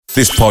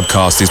This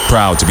podcast is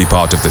proud to be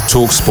part of the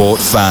TalkSport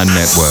Fan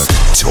Network.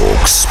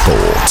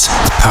 TalkSport.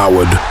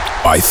 Powered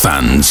by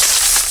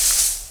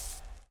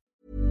fans.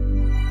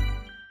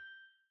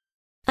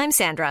 I'm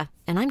Sandra,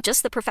 and I'm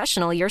just the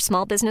professional your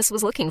small business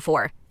was looking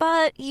for.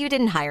 But you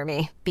didn't hire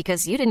me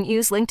because you didn't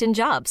use LinkedIn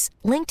Jobs.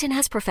 LinkedIn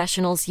has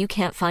professionals you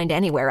can't find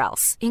anywhere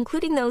else,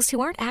 including those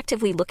who aren't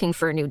actively looking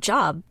for a new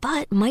job,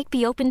 but might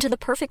be open to the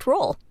perfect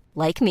role,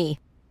 like me.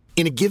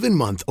 In a given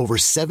month, over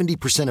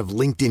 70% of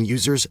LinkedIn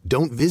users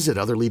don't visit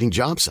other leading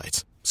job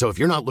sites. So if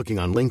you're not looking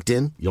on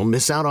LinkedIn, you'll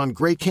miss out on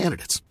great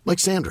candidates like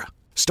Sandra.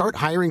 Start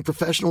hiring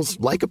professionals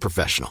like a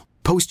professional.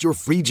 Post your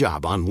free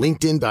job on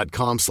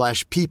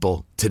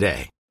linkedin.com/people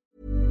today.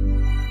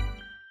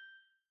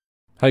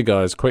 Hey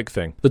guys, quick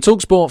thing. The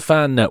TalkSport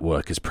Fan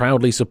Network is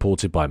proudly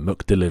supported by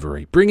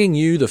McDelivery, bringing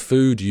you the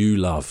food you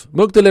love.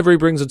 McDelivery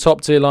brings a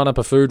top-tier lineup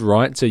of food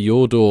right to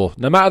your door.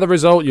 No matter the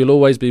result, you'll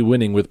always be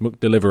winning with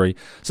McDelivery.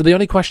 So the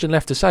only question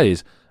left to say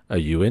is, are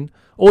you in?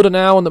 Order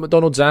now on the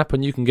McDonald's app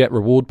and you can get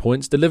reward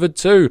points delivered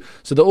too.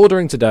 So the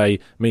ordering today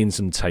means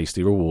some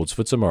tasty rewards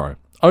for tomorrow.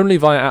 Only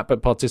via app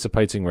at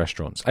participating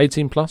restaurants.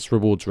 18 plus,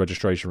 rewards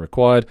registration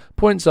required.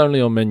 Points only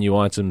on menu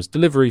items.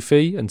 Delivery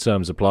fee and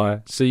terms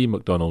apply. See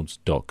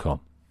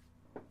mcdonalds.com.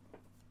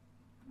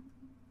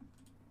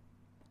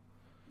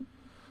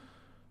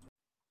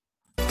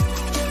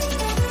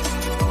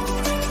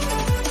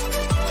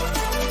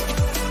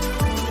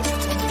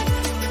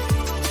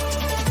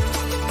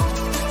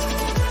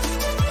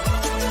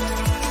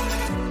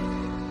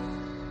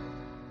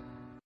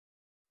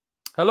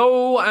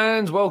 Hello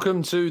and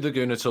welcome to the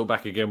Gooner Talk,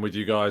 back again with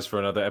you guys for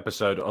another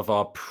episode of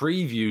our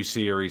preview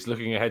series,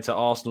 looking ahead to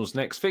Arsenal's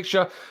next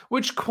fixture,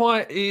 which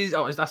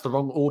that's the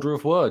wrong order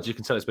of words. You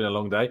can tell it's been a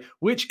long day,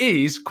 which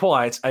is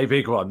quite a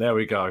big one. There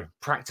we go.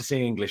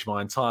 Practicing English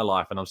my entire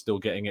life and I'm still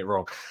getting it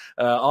wrong.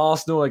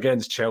 Arsenal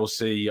against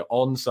Chelsea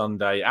on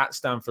Sunday at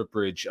Stamford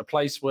Bridge, a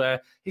place where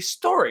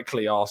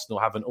historically Arsenal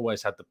haven't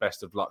always had the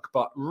best of luck,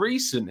 but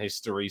recent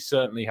history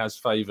certainly has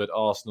favoured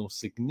Arsenal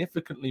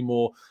significantly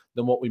more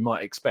than what we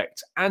might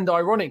expect. And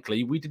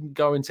ironically, we didn't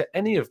go into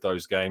any of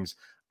those games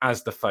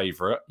as the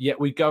favourite, yet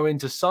we go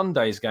into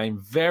Sunday's game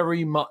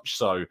very much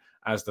so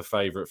as the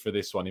favourite for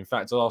this one. In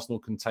fact, Arsenal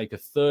can take a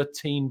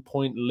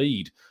 13-point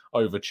lead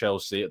over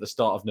Chelsea at the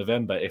start of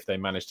November if they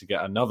manage to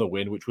get another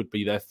win, which would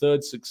be their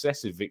third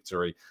successive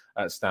victory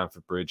at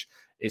Stamford Bridge.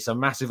 It's a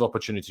massive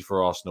opportunity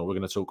for Arsenal. We're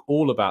going to talk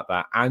all about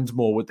that and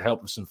more with the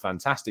help of some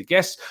fantastic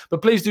guests.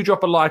 But please do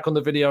drop a like on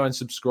the video and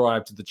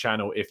subscribe to the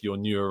channel if you're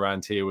new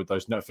around here with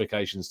those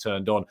notifications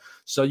turned on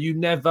so you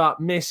never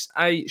miss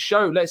a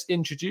show. Let's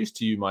introduce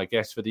to you my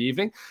guest for the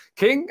evening.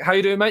 King, how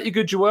you doing, mate? You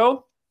good,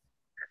 Joel?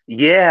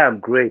 Yeah, I'm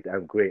great.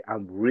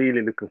 I'm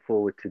really looking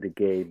forward to the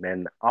game.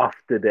 And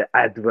after the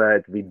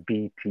advert with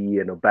BT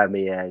and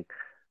Aubameyang,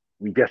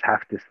 we just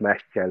have to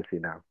smash Chelsea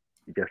now.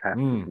 We just have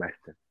to smash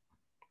them.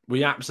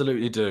 We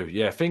absolutely do.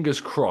 Yeah,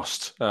 fingers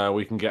crossed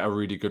we can get a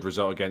really good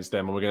result against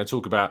them. And we're going to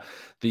talk about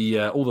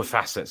all the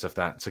facets of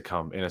that to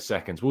come in a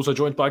second. We're also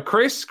joined by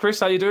Chris.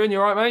 Chris, how you doing?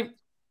 You all right, mate?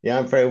 Yeah,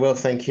 I'm very well,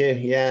 thank you.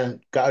 Yeah,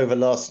 got over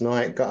last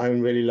night, got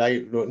home really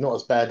late. Not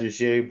as bad as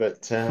you,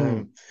 but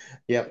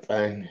yep.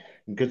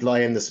 Good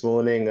lie-in this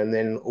morning and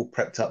then all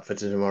prepped up for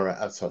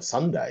tomorrow,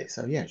 Sunday.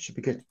 So yeah, it should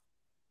be good.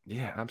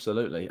 Yeah,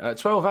 absolutely.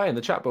 12A in the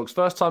chat box.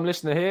 First time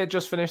listener here.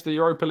 Just finished the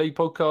Europa League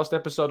podcast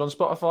episode on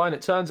Spotify, and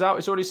it turns out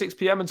it's already 6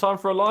 p.m. and time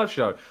for a live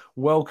show.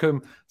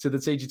 Welcome to the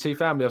TGT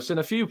family. I've seen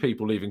a few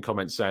people leaving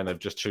comments saying they've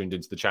just tuned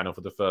into the channel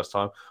for the first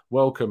time.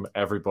 Welcome,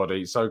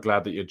 everybody. So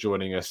glad that you're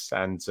joining us,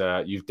 and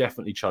you've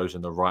definitely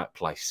chosen the right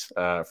place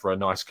for a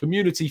nice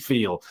community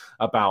feel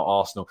about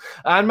Arsenal.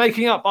 And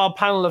making up our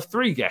panel of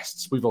three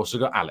guests, we've also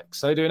got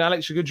Alex. How you doing,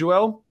 Alex? You good,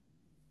 Joel?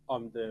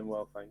 I'm doing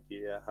well, thank you.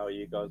 Yeah, how are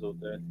you guys all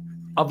doing?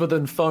 Other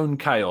than phone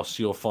chaos,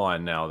 you're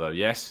fine now, though,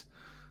 yes?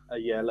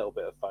 Yeah, a little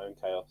bit of phone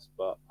chaos,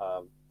 but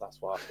that's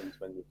what happens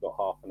when you've got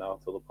half an hour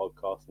till the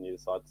podcast and you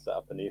decide to set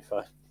up a new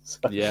phone. So.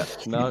 Yeah,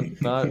 no,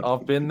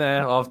 I've been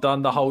there. I've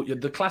done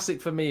the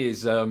classic for me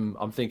is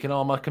I'm thinking,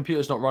 my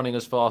computer's not running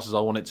as fast as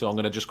I want it to. I'm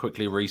going to just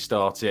quickly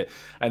restart it.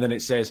 And then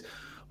it says,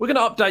 we're going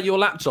to update your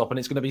laptop and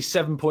it's going to be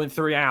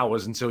 7.3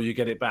 hours until you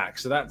get it back.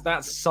 So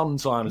that's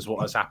sometimes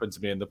what has happened to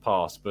me in the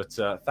past. But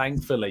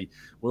thankfully,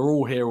 we're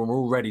all here and we're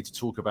all ready to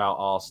talk about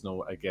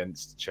Arsenal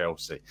against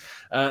Chelsea.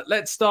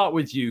 Let's start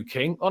with you,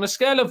 King. On a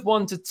scale of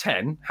 1 to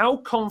 10, how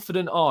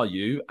confident are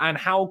you and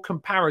how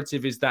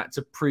comparative is that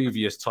to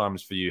previous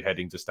times for you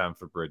heading to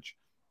Stamford Bridge?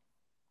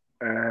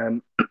 I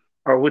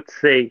would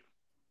say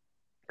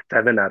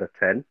 7 out of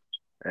 10.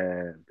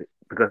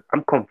 Because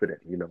I'm confident,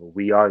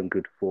 we are in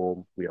good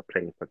form. We are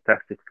playing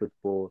fantastic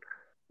football.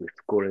 We're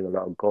scoring a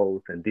lot of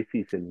goals. And this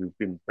season, we've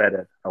been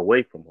better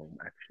away from home,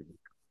 actually.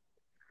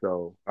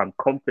 So I'm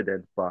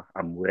confident, but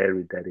I'm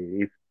wary that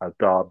it is a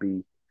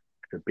derby.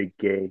 It's a big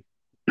game.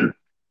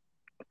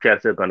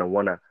 Chelsea are going to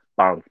want to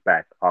bounce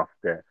back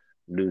after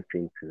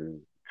losing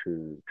to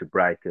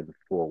Brighton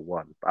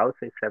 4-1. But I would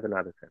say 7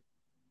 out of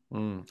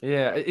 10.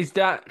 Yeah. Is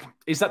that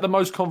the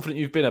most confident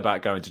you've been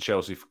about going to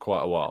Chelsea for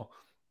quite a while?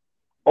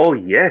 Oh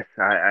yes,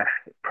 I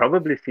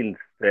probably since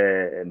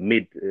the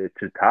mid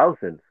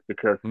 2000s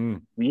because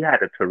Mm. we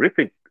had a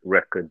terrific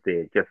record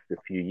there just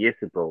a few years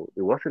ago.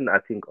 It wasn't, I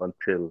think,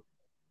 until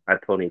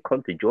Antonio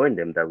Conte joined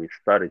them that we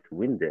started to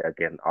win there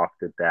again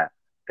after that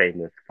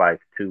famous 5-2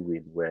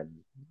 win when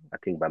I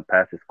think Van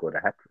Persie scored a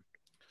hat trick.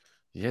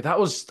 Yeah, that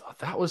was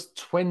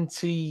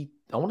 20.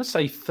 I want to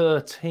say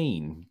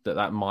 13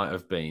 that might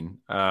have been.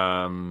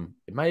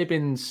 It may have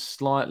been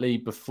slightly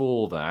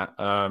before that.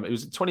 It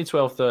was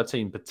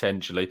 2012-13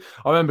 potentially.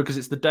 I remember because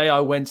it's the day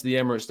I went to the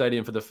Emirates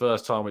Stadium for the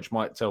first time, which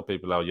might tell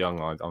people how young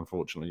I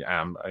unfortunately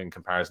am in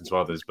comparison to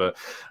others. But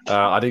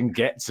I didn't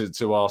get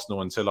to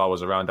Arsenal until I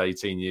was around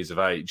 18 years of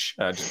age,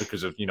 just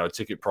because of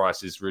ticket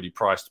prices really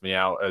priced me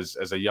out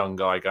as a young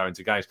guy going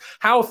to games.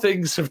 How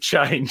things have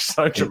changed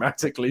so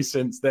dramatically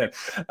since then.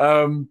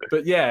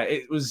 But yeah,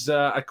 it was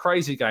a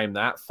crazy game.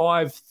 That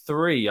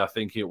 5-3, I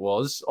think it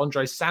was.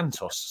 Andre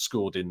Santos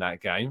scored in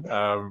that game,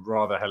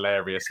 rather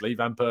hilariously.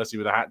 Van Persie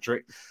with a hat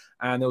trick,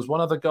 and there was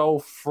one other goal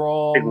Big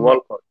from.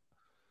 Walcott.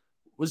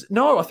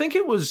 I think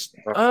it was.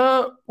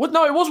 No,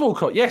 it was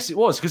Walcott. Yes, it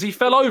was because he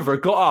fell over,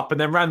 got up,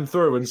 and then ran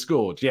through and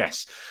scored.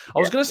 Yes, I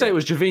was going to say it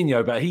was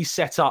Gervinho, but he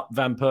set up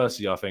Van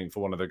Persie, I think, for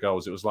one of the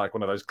goals. It was like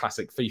one of those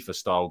classic FIFA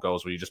style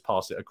goals where you just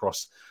pass it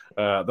across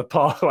the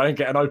pathway and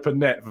get an open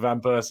net for Van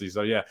Persie.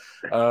 So yeah,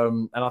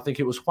 and I think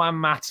it was Juan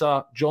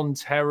Mata, John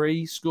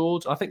Terry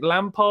scored. I think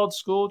Lampard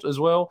scored as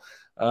well.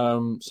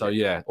 So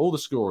yeah, all the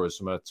scorers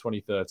from a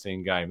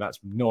 2013 game. That's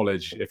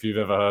knowledge if you've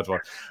ever heard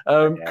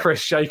one. Chris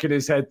shaking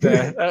his head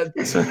there.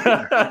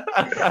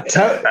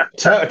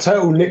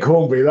 Total Nick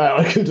Hornby, that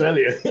I can tell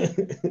you.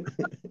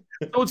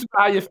 Talk to me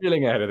how you're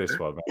feeling ahead of this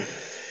one,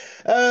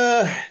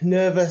 man.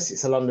 Nervous.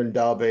 It's a London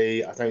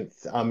derby.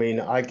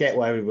 I get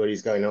why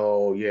everybody's going,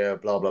 oh yeah,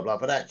 blah blah blah.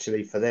 But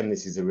actually, for them,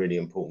 this is a really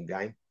important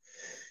game.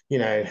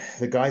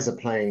 The guys are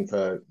playing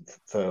for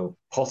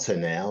Potter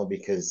now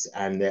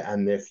and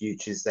their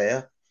future's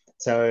there.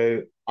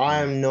 So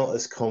I'm not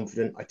as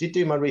confident. I did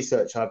do my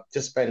research. I've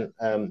just spent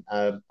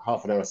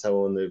half an hour or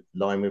so on the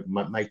line with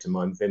my mate of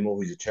mine, Vimmel,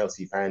 who's a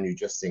Chelsea fan who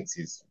just thinks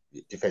his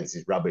defense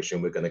is rubbish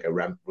and we're going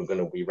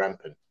to be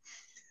rampant.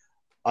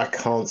 I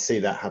can't see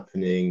that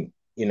happening.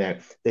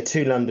 The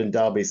two London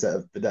derbies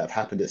that have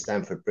happened at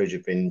Stamford Bridge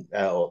have been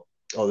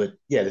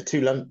the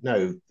two London.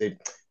 No,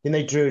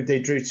 they drew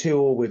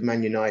 2-2 with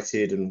Man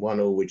United and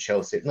 1-1 with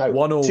Chelsea. No,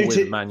 1-2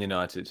 with Man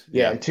United.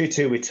 Yeah, and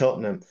 2-2 with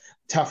Tottenham.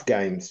 Tough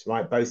games,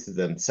 right? Both of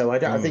them. So I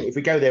think if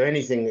we go there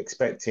anything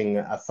expecting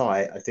a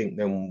fight, I think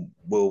then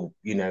we'll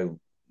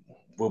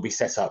be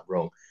set up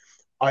wrong.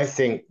 I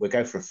think we'll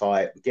go for a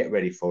fight, get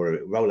ready for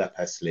it, roll up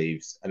our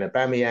sleeves. And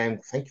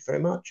Aubameyang, thank you very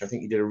much. I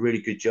think you did a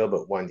really good job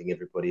at winding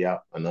everybody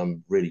up, and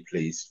I'm really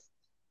pleased.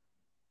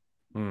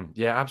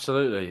 Yeah,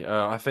 absolutely.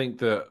 I think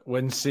that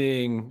when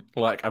seeing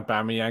like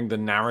Aubameyang, the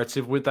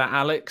narrative with that,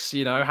 Alex,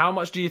 how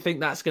much do you think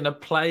that's going to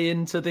play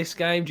into this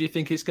game? Do you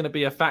think it's going to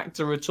be a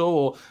factor at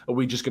all, or are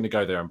we just going to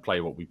go there and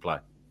play what we play?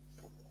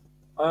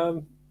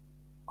 I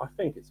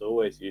think it's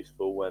always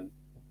useful when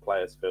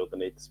players feel the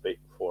need to speak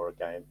before a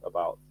game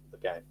about the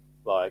game.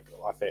 Like,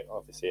 I think,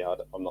 obviously,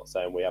 I'm not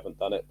saying we haven't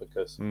done it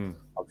because I'm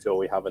sure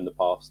we have in the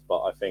past,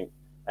 but I think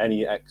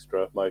any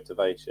extra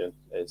motivation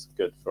is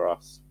good for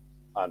us.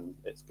 And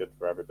it's good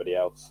for everybody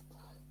else.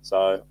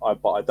 So,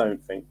 but I don't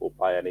think we'll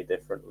play any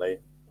differently.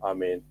 I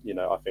mean,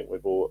 I think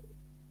we've all,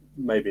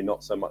 maybe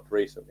not so much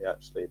recently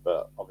actually,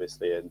 but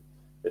obviously in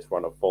this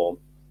run of form,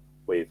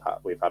 we've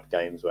had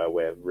games where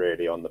we're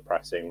really on the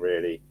pressing,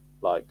 really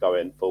like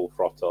going full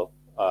throttle.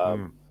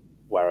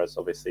 Whereas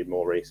obviously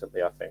more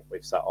recently, I think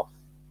we've set off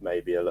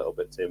maybe a little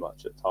bit too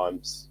much at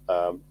times.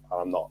 I'm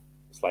not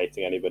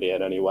slating anybody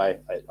in any way.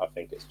 I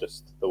think it's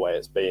just the way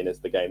it's been. Is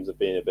the games have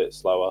been a bit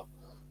slower.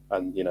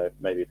 And,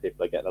 maybe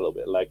people are getting a little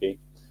bit leggy.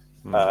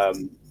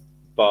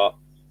 But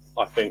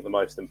I think the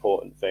most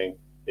important thing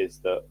is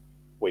that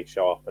we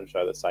show up and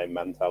show the same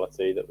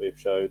mentality that we've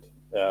showed.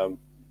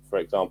 For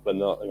example, in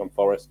the Nottingham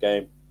Forest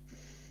game,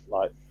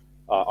 like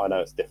I know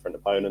it's a different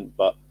opponent,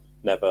 but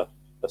never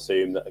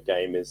assume that a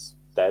game is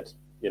dead.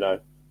 I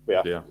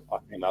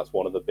think that's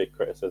one of the big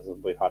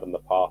criticisms we've had in the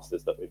past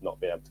is that we've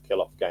not been able to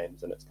kill off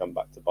games and it's come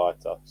back to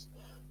bite us,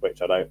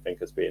 which I don't think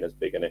has been as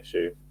big an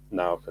issue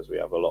now because we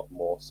have a lot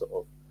more sort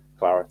of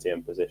clarity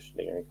and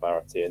positioning and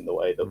clarity in the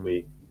way that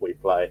we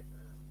play.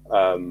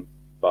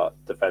 But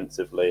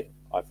defensively,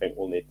 I think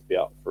we'll need to be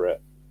up for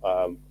it.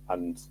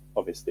 And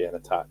obviously in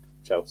attack,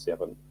 Chelsea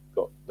haven't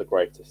got the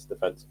greatest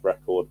defensive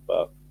record,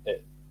 but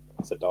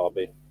it's a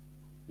derby.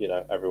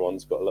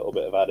 Everyone's got a little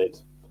bit of added.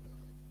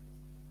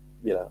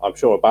 I'm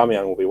sure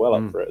Aubameyang will be well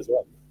up for it as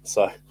well.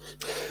 So,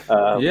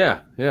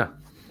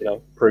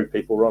 prove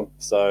people wrong.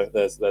 So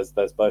there's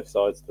both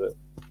sides to it.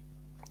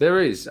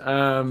 There is.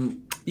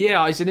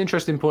 It's an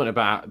interesting point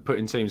about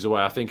putting teams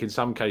away. I think in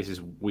some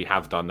cases we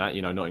have done that.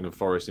 Nottingham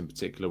Forest in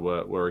particular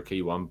were a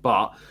key one.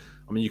 But,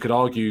 I mean, you could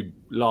argue,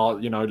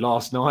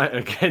 last night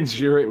against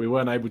Zurich, we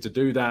weren't able to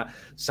do that.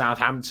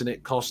 Southampton,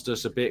 it cost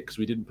us a bit because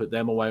we didn't put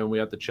them away when we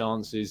had the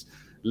chances.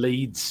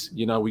 Leeds,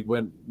 we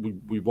won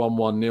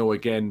 1-0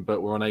 again,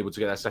 but we're unable to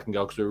get that second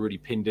goal because we were really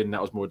pinned in.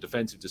 That was more a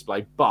defensive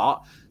display.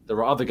 But there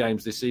are other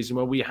games this season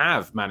where we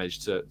have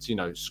managed to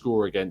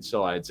score against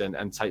sides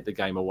and take the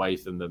game away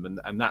from them.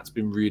 And that's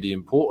been really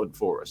important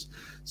for us.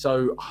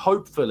 So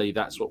hopefully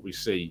that's what we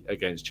see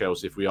against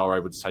Chelsea if we are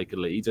able to take a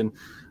lead. And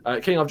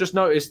King, I've just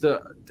noticed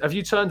that, have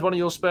you turned one of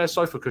your spare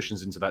sofa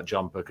cushions into that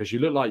jumper? Because you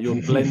look like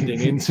you're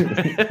blending into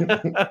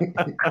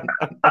it.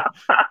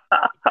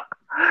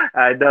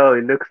 I know,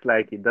 it looks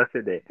like it,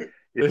 doesn't it?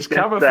 It's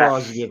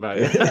camouflaging it,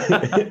 mate.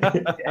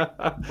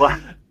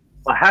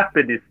 What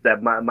happened is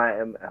that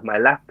my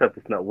laptop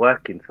is not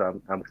working,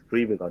 so I'm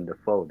streaming on the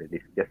phone, and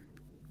it's just.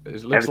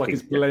 It looks like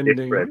it's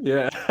blending.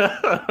 Yeah,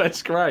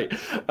 that's great.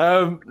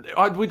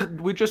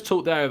 We just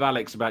talked there with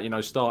Alex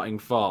about starting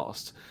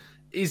fast.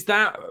 Is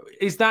that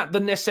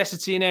the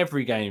necessity in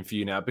every game for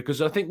you now?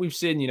 Because I think we've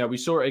seen we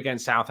saw it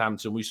against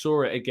Southampton, we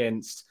saw it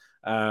against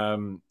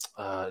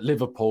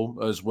Liverpool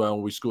as well.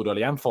 We scored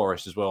early, and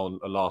Forest as well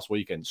last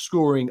weekend,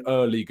 scoring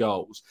early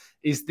goals.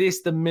 Is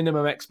this the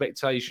minimum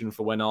expectation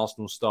for when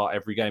Arsenal start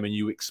every game, and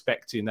you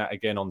expecting that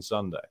again on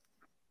Sunday?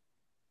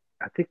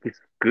 I think it's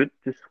good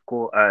to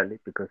score early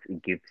because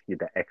it gives you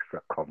the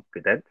extra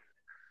confidence.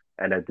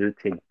 And I do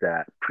think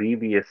that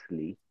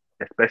previously,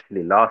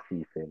 especially last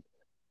season,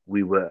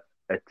 we were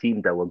a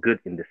team that were good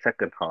in the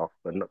second half,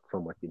 but not so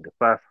much in the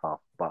first half.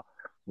 But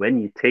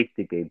when you take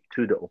the game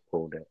to the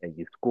opponent and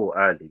you score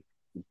early,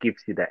 it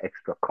gives you that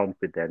extra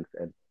confidence.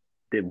 And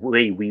the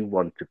way we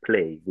want to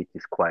play, which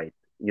is quite,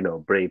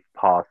 brave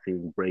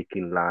passing,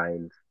 breaking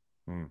lines,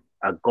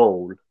 a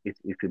goal is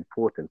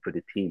important for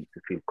the team to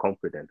feel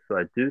confident. So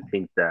I do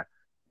think that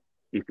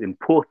it's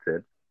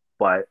important,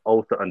 but I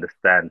also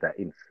understand that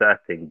in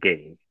certain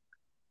games,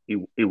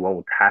 it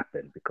won't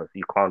happen because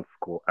you can't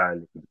score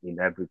early in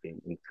every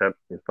game. In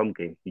some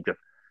games, you just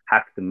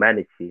have to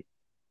manage it,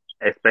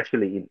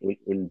 especially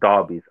in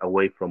derbies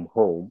away from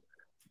home.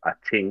 I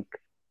think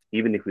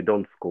even if we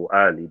don't score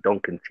early,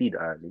 don't concede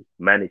early,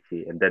 manage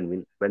it, and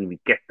then when we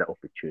get the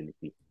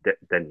opportunity,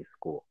 then you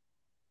score.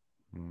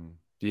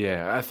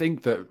 Yeah, I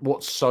think that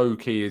what's so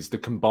key is the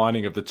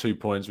combining of the 2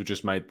 points we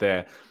just made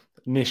there.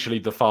 Initially,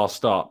 the fast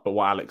start, but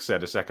what Alex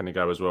said a second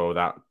ago as well,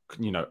 that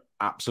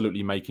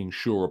absolutely making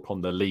sure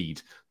upon the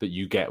lead that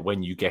you get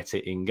when you get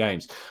it in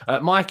games.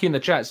 Mike in the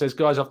chat says,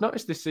 guys, I've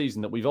noticed this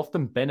season that we've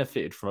often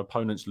benefited from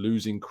opponents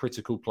losing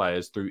critical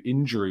players through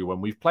injury when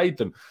we've played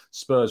them.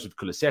 Spurs with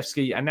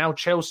Kulusevski and now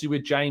Chelsea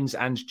with James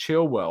and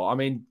Chilwell. I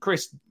mean,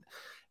 Chris,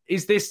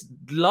 is this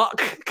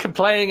luck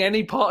playing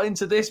any part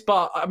into this?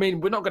 But, I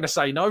mean, we're not going to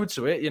say no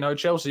to it.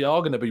 Chelsea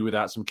are going to be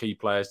without some key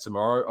players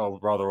tomorrow, or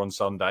rather on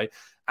Sunday.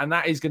 And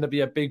that is going to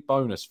be a big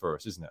bonus for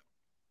us, isn't it?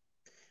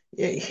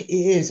 Yeah, it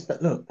is.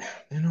 But look,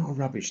 they're not a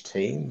rubbish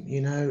team.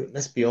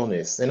 Let's be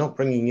honest.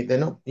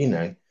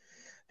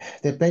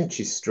 Their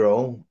bench is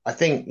strong. I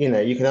think,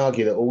 you can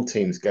argue that all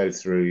teams go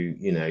through,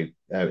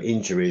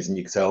 injuries, and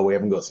you can say, oh, we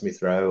haven't got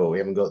Smith Rowe, or we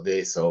haven't got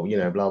this, or,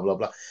 blah, blah,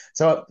 blah.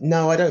 So,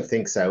 no, I don't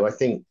think so. I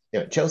think,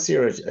 Chelsea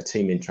are a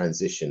team in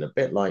transition, a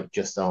bit like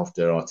just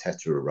after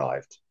Arteta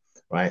arrived,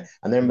 right?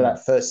 And then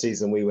that first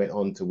season, we went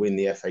on to win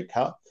the FA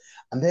Cup.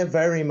 And they're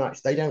very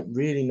much, they don't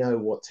really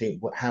know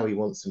how he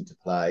wants them to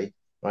play,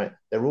 right?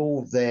 They're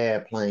all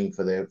there playing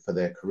for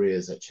their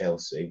careers at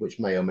Chelsea, which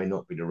may or may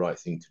not be the right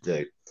thing to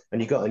do. And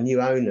you've got a new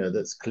owner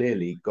that's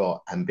clearly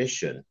got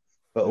ambition,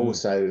 but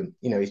also,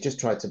 he's just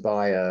tried to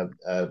buy an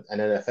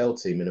NFL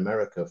team in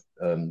America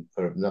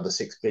for another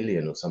 $6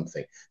 billion or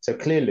something. So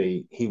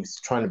clearly he was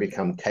trying to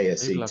become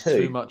KSE People have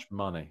too. Too much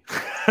money.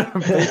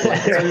 People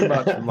have too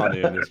much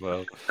money in this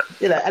world.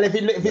 And if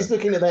he's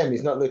looking at them,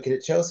 he's not looking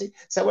at Chelsea.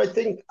 So I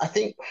think,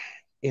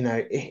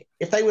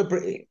 if they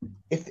were,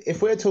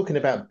 if we're talking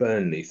about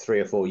Burnley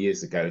 3 or 4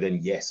 years ago, then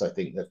yes, I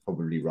think that's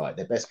probably right.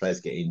 Their best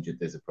players get injured.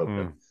 There's a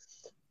problem.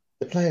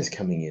 The players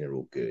coming in are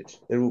all good.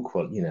 They're all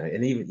quite,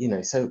 and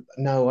even, so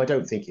no, I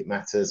don't think it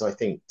matters. I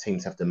think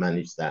teams have to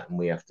manage that, and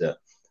we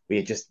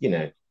just,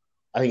 I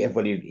think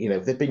everybody,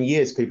 there've been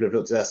years people have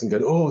looked at us and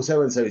gone, oh,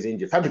 so-and-so is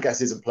injured.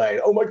 Fabregas isn't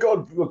playing. Oh my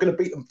God, we're going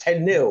to beat them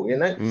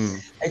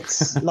 10-0,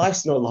 It's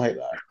life's not like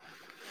that.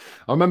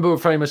 I remember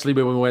famously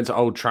when we went to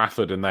Old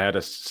Trafford and they had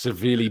a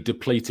severely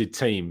depleted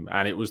team,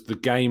 and it was the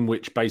game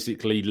which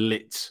basically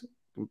lit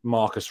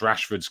Marcus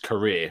Rashford's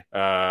career,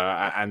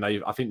 and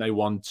I think they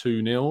won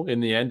 2-0 in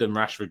the end, and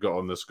Rashford got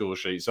on the score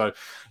sheet. So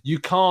you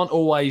can't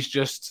always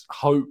just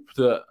hope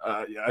that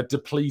a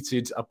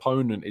depleted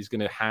opponent is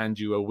going to hand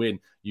you a win.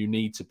 You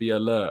need to be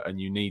alert,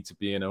 and you need to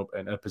be in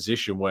a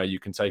position where you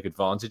can take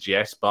advantage,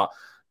 yes, but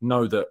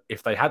know that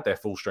if they had their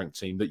full strength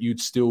team, that you'd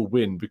still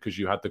win because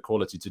you had the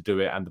quality to do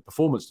it and the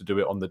performance to do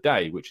it on the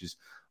day, which is,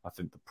 I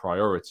think, the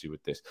priority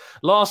with this.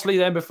 Lastly,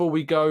 then, before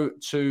we go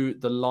to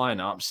the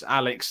lineups,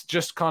 Alex,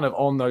 just kind of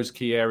on those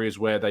key areas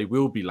where they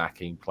will be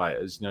lacking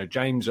players.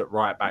 James at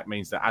right back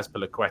means that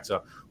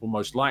Azpilicueta will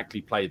most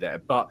likely play there,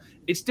 but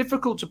it's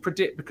difficult to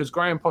predict because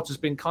Graham Potter's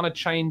been kind of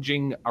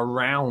changing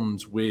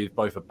around with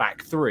both a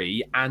back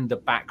three and a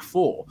back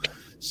four.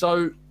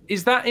 So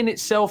Is that in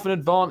itself an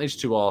advantage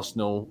to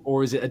Arsenal,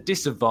 or is it a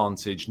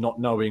disadvantage not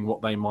knowing what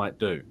they might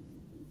do?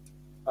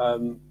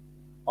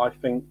 I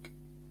think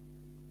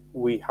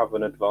we have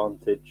an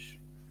advantage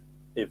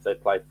if they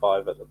play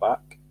 5 at the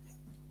back.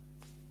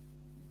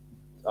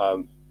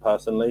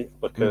 Personally,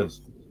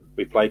 because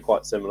we play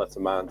quite similar to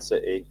Man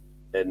City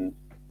in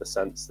the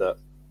sense that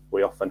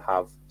we often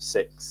have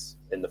 6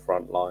 in the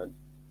front line,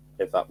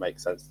 if that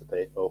makes sense to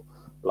people.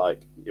 Like,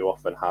 you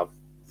often have,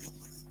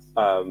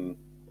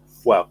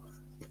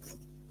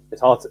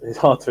 it's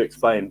hard to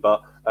explain,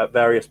 but at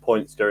various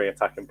points during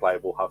attacking play,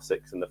 we'll have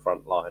 6 in the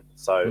front line.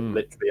 So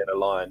literally in a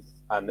line.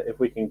 And if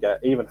we can get,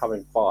 even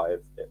having 5,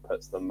 it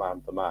puts them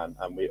man for man,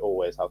 and we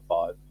always have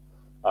 5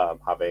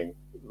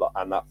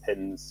 and that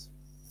pins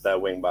their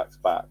wing backs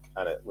back,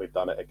 and we've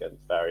done it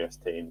against various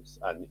teams,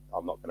 and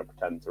I'm not going to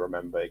pretend to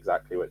remember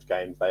exactly which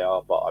games they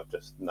are, but I've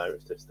just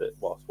noticed it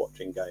whilst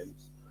watching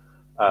games.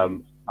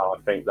 And I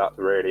think that's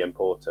really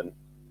important,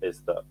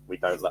 is that we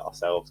don't let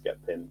ourselves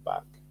get pinned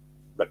back,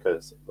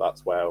 because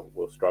that's where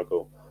we'll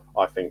struggle.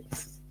 I think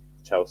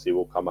Chelsea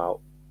will come out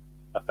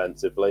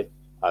offensively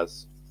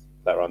as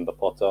they're under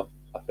Potter.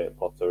 I think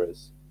Potter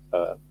is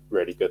a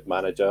really good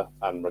manager,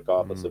 and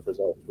regardless of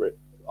results,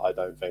 I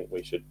don't think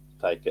we should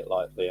take it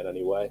lightly in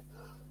any way.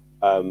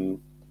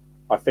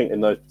 I think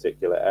in those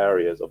particular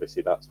areas,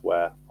 obviously, that's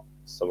where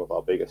some of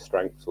our biggest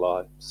strengths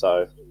lie.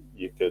 So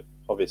you could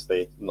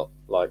obviously not,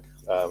 like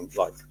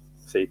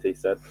CT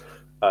said,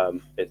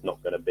 it's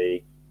not going to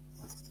be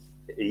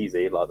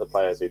easy. Like, the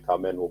players who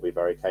come in will be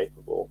very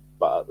capable,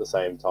 but at the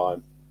same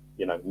time,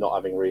 not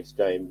having Reece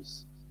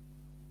James,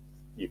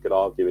 you could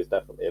argue, is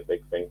definitely a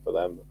big thing for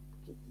them,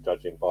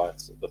 judging by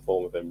the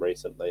form of him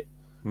recently.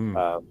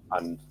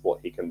 And what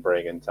he can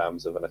bring in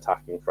terms of an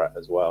attacking threat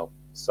as well.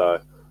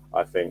 So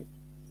I think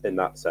in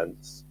that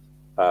sense,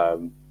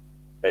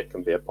 it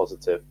can be a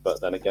positive. But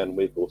then again,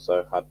 we've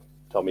also had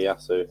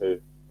Tomiyasu, who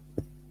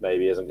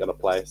maybe isn't going to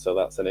play. So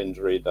that's an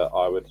injury that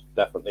I would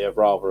definitely have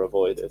rather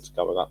avoided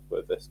coming up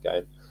with this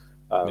game.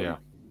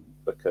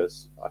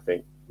 Because I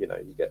think,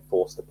 you get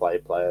forced to play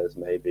players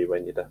maybe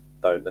when you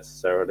don't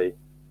necessarily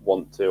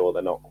want to, or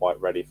they're not quite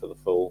ready for the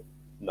full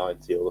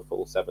 90 or the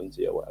full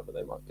 70 or whatever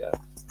they might get.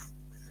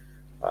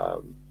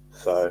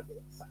 So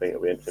I think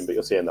it'll be interesting, but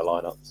you'll see in the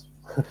lineups.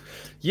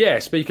 Yeah,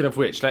 speaking of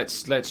which,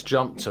 let's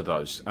jump to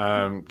those.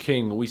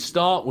 King, we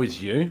start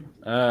with you.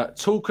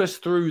 Talk us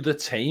through the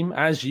team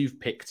as you've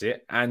picked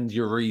it and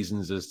your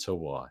reasons as to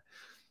why.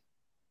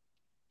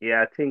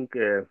 Yeah, I think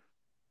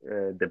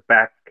the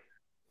back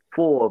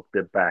 4 of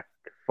the back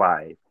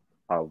 5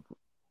 are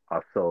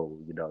so,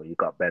 you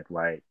got Ben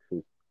White,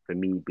 who for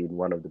me been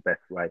one of the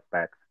best right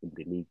backs in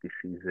the league this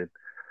season.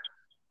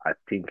 I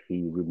think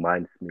he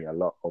reminds me a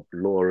lot of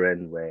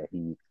Lauren, where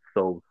he's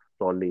so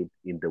solid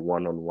in the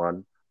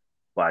one-on-one,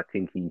 but I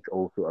think he's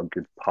also a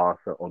good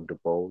passer on the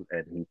ball,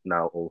 and he's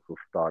now also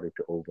started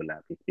to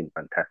overlap. He's been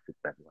fantastic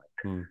that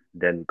way.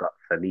 Then got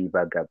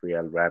Saliba,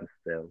 Gabriel,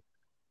 Ramsdale,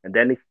 and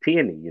then it's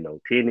Tierney.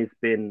 Tierney's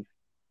been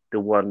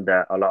the one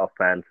that a lot of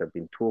fans have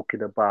been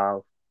talking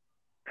about.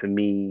 For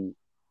me,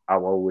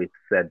 I've always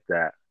said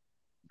that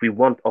we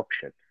want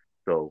options,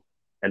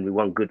 and we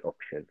want good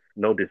options.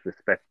 No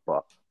disrespect,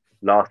 but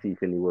last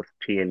season, it was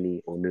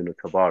Tierney or Nuno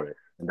Tavares,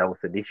 and that was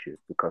an issue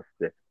because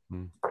the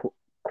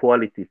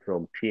quality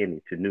from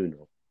Tierney to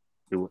Nuno,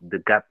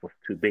 the gap was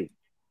too big.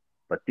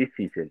 But this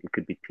season, it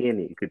could be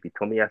Tierney, it could be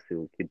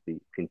Tomiyasu, it could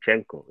be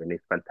Zinchenko, and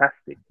it's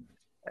fantastic.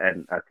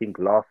 And I think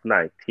last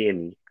night,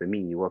 Tierney, for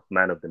me, he was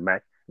man of the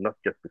match, not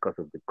just because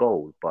of the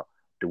goal, but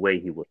the way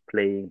he was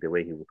playing, the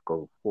way he was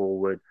going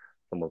forward,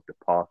 some of the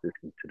passes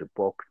into the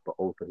box, but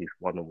also his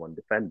one-on-one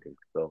defending.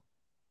 So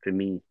for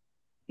me,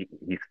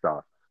 he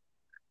starts.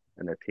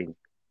 And I think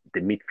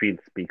the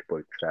midfield speaks for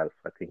itself.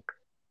 I think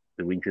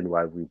the reason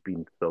why we've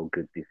been so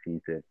good this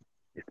season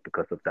is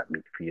because of that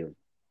midfield.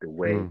 The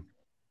way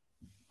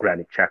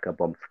Granit Xhaka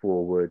bumps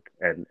forward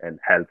and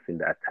helps in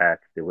the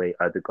attack, the way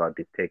Odegaard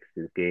detects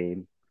the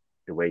game,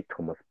 the way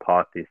Thomas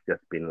Partey's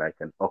just been like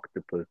an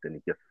octopus and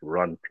he just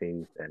runs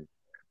things. And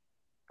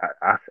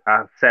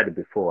I've said it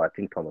before, I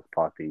think Thomas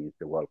Partey is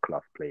a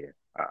world-class player.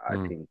 I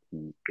think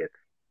he gets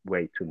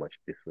way too much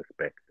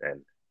disrespect.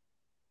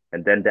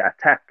 And then the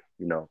attack,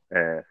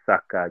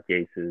 Saka,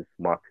 Jesus,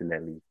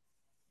 Martinelli,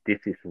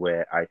 this is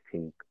where I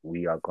think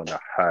we are going to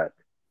hurt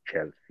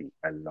Chelsea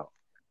a lot.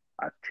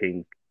 I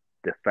think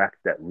the fact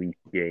that Reece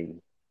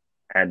James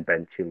and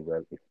Ben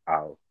Chilwell is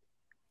out,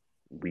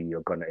 we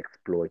are going to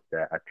exploit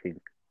that. I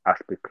think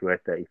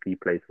Azpilicueta, if he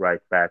plays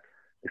right back,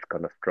 is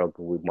going to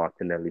struggle with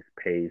Martinelli's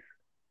pace.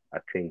 I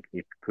think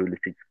if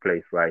Pulisic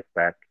plays right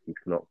back, he's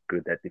not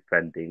good at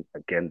defending.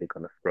 Again, they're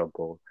going to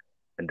struggle.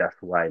 And that's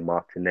why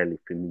Martinelli,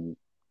 for me,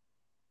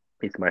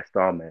 is my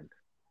star man.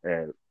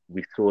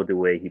 We saw the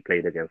way he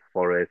played against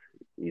Forest.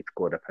 He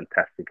scored a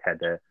fantastic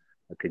header.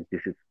 I think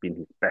this has been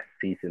his best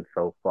season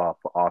so far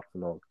for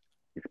Arsenal.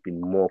 He's been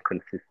more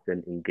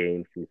consistent in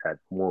games. He's had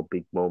more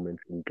big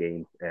moments in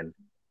games, and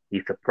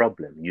he's a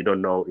problem. You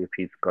don't know if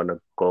he's going to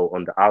go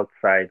on the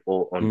outside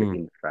or on the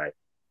inside.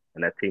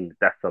 And I think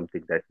that's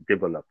something that's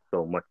developed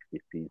so much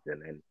this season.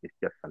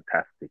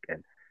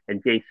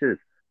 issues.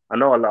 I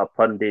know a lot of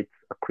pundits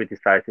are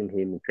criticizing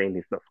him and saying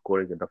he's not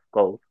scoring enough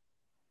goals,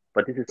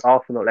 but this is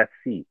Arsenal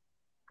FC.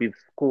 We've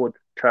scored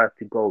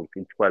 30 goals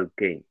in 12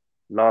 games.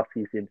 Last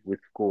season, we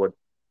scored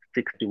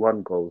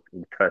 61 goals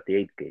in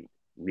 38 games.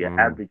 We are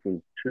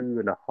averaging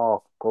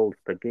 2.5 goals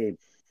per game,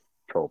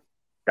 Tom.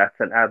 That's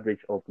an average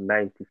of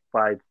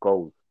 95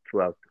 goals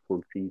throughout the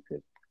full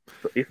season.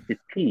 So if the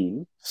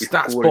team is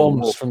stats scoring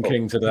bombs from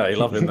King today,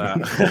 loving that.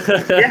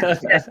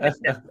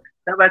 yeah.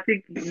 Now, I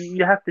think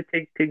you have to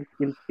take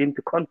things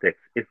into context.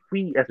 If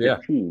we as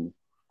a team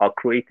are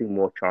creating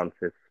more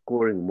chances,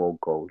 scoring more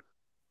goals,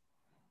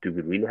 do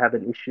we really have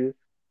an issue?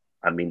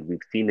 I mean,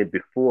 we've seen it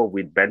before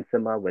with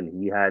Benzema when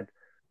he had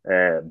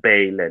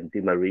Bale and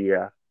Di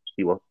Maria,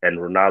 and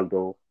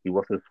Ronaldo. He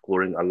wasn't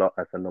scoring a lot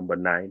as a number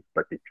 9,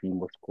 but the team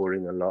was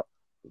scoring a lot.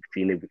 We've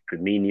seen it with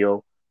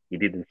Firmino. He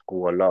didn't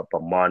score a lot,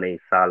 but Mane,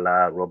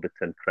 Salah,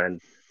 Robertson,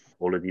 Trent,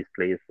 all of these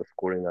players were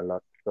scoring a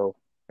lot. So,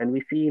 and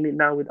we're seeing it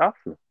now with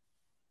Arsenal.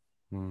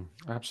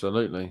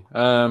 Absolutely.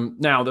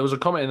 Now, there was a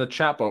comment in the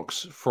chat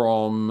box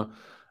from...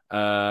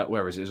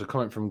 where is it? It's a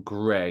comment from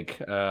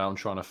Greg. I'm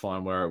trying to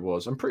find where it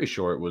was. I'm pretty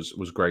sure it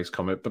was Greg's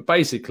comment, but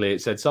basically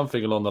it said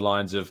something along the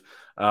lines of,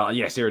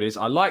 yes, here it is.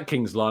 I like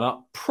King's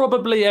lineup,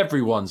 probably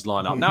everyone's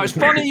lineup. Now, it's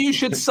funny you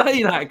should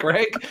say that,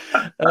 Greg,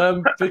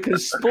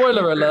 because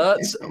spoiler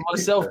alerts,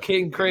 myself,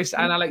 King, Chris,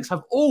 and Alex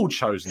have all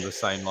chosen the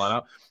same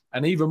lineup.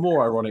 And even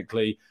more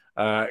ironically,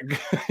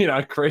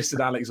 Chris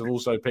and Alex have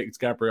also picked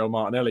Gabriel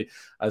Martinelli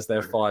as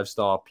their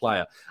 5-star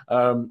player.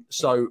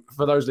 So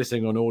for those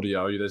listening on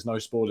audio, there's no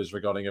spoilers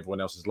regarding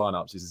everyone else's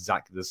lineups. It's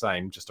exactly the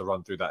same. Just to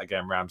run through that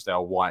again: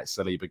 Ramsdale, White,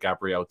 Saliba,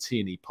 Gabriel,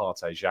 Tierney,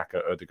 Partey,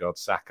 Xhaka, Ødegaard,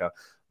 Saka,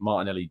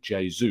 Martinelli,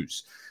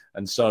 Jesus.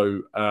 And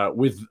so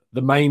with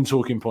the main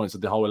talking points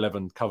of the whole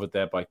 11 covered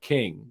there by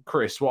King,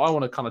 Chris, what I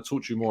want to kind of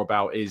talk to you more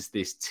about is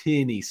this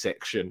Tierney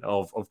section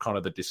of kind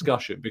of the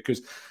discussion,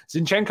 because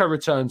Zinchenko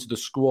returned to the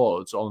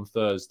squad on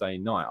Thursday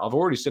night. I've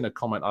already seen a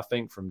comment, I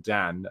think, from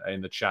Dan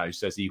in the chat who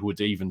says he would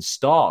even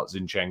start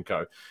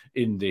Zinchenko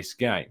in this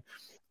game.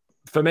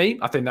 For me,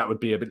 I think that would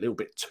be a little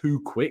bit too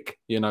quick,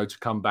 to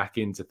come back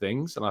into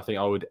things. And I think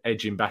I would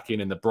edge him back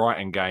in the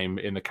Brighton game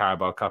in the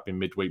Carabao Cup in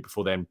midweek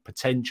before then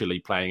potentially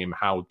playing him,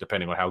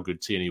 depending on how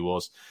good Tierney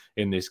was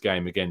in this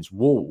game against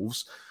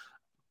Wolves.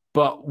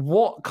 But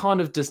what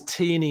kind of does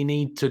Tierney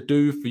need to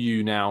do for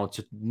you now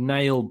to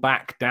nail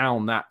back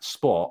down that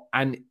spot?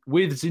 And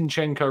with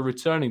Zinchenko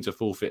returning to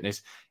full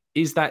fitness,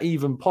 is that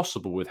even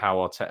possible with how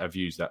Arteta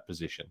views that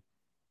position?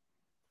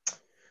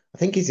 I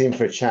think he's in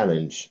for a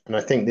challenge, and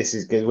I think this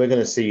is good. We're going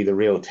to see the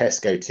real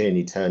Tesco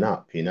Tierney turn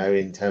up,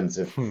 in terms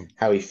of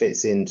how he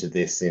fits into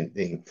this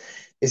thing.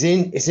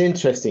 It's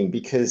interesting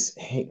because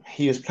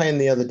he was playing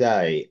the other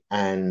day,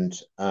 and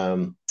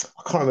I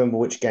can't remember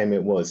which game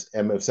it was.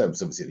 It was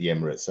obviously at the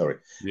Emirates, sorry,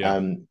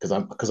 because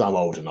I'm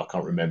old and I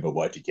can't remember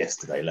what I did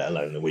yesterday, let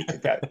alone a week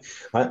ago.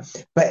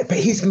 But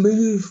his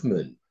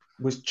movement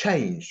was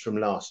changed from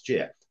last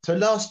year. So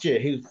last year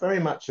he was very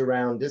much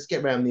around. Let's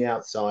get around the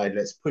outside.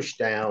 Let's push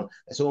down.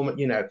 Let's almost,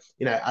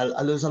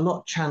 there's a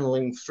lot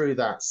channeling through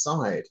that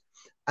side.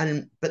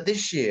 But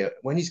this year,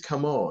 when he's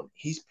come on,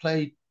 he's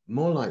played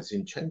more like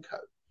Zinchenko.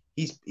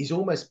 He's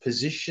almost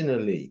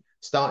positionally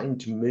starting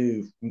to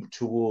move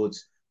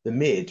towards the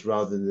mid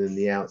rather than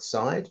the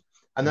outside.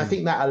 And I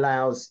think that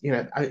allows,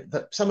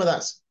 some of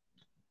that's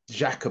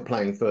Xhaka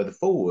playing further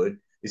forward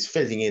is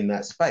filling in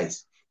that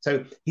space.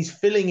 So he's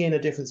filling in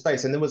a different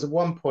space. And there was at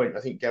one point,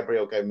 I think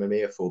Gabriel gave him an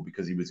earful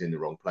because he was in the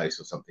wrong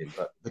place or something,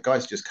 but the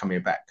guy's just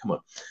coming back. Come on.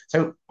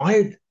 So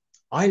I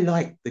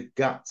like the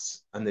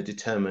guts and the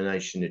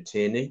determination of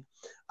Tierney.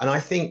 And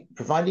I think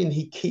providing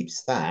he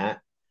keeps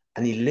that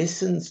and he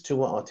listens to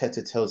what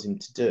Arteta tells him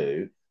to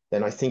do,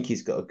 then I think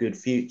he's got a good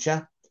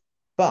future.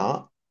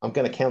 But I'm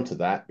going to counter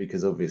that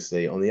because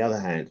obviously, on the other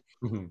hand,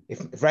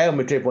 if Real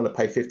Madrid want to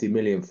pay 50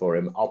 million for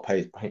him, I'll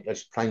pay a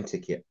plane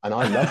ticket. And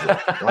I love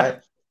it, right?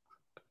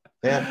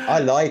 Yeah, I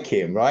like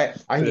him, right?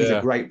 I think he's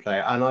a great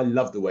player, and I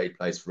love the way he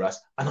plays for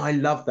us, and I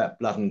love that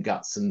blood and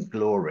guts and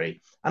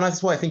glory, and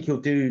that's why I think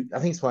he'll do. I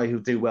think it's why he'll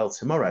do well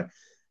tomorrow.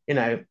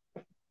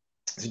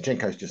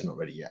 Zinchenko's just not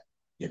ready yet.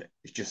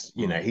 It's just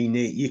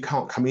you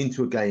can't come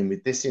into a game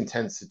with this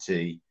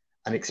intensity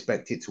and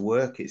expect it to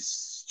work.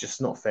 It's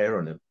just not fair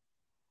on him.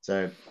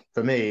 So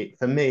for me,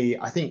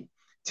 I think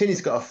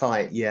Tierney's got a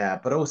fight,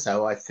 but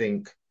also I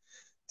think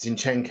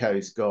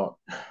Zinchenko's got.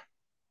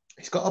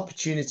 He's got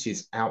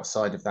opportunities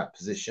outside of that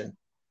position.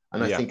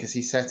 And I think as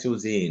he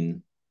settles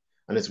in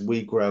and as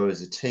we grow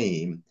as a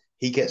team,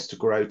 he gets to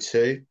grow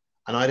too.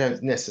 And I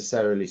don't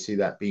necessarily see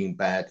that being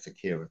bad for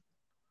Kieran.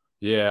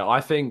 Yeah, I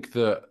think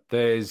that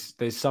there's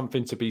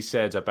something to be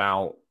said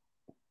about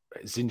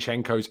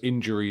Zinchenko's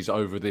injuries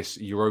over this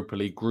Europa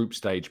League group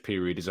stage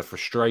period is a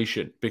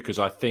frustration, because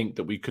I think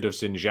that we could have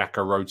seen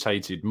Xhaka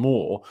rotated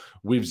more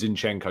with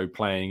Zinchenko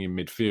playing in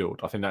midfield.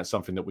 I think that's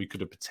something that we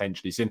could have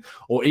potentially seen,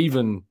 or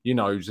even,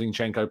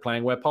 Zinchenko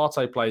playing where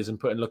Partey plays and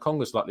putting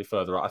Lokonga slightly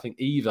further out. I think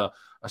either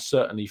are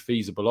certainly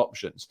feasible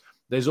options.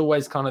 There's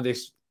always kind of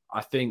this,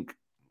 I think,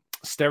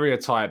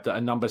 stereotype that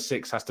a number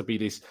 6 has to be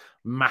this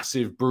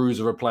massive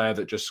bruiser, a player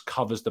that just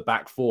covers the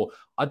back four.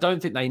 I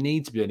don't think they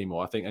need to be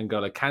anymore. I think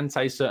N'Golo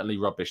Kante certainly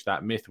rubbished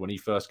that myth when he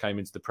first came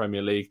into the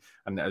Premier League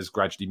and has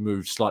gradually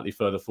moved slightly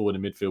further forward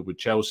in midfield with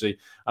Chelsea.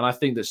 And I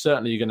think that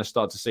certainly you're going to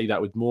start to see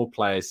that with more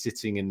players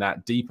sitting in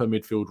that deeper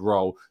midfield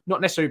role, not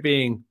necessarily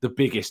being the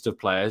biggest of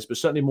players, but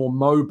certainly more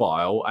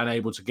mobile and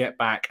able to get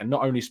back and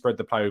not only spread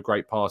the play with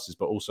great passes,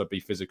 but also be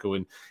physical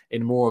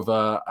in more of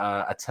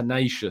a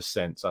tenacious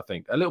sense, I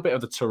think. A little bit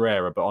of the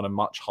Torreira, but on a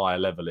much higher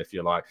level, if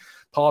you like.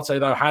 Partey,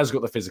 though, has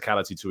got the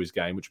physicality to his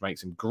game, which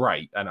makes him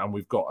great. And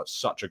we've got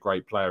such a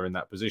great player in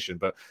that position.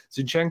 But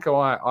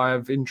Zinchenko, I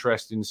have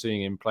interest in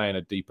seeing him play in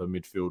a deeper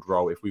midfield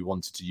role if we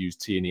wanted to use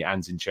Tierney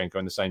and Zinchenko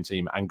in the same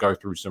team and go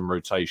through some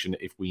rotation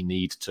if we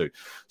need to.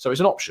 So it's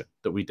an option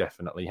that we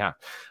definitely have.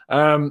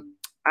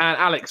 And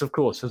Alex, of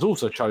course, has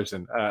also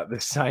chosen the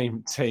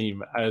same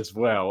team as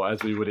well,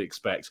 as we would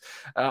expect.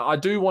 I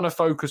do want to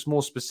focus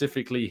more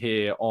specifically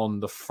here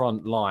on the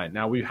front line.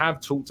 Now, we have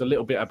talked a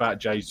little bit about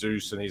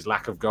Jesus and his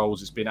lack of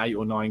goals. It's been 8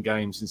 or 9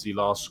 games since he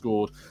last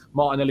scored.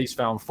 Martinelli's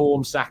found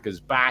form.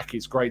 Saka's back.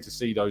 It's great to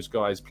see those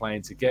guys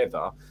playing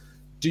together.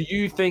 Do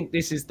you think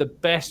this is the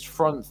best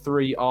front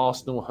three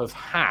Arsenal have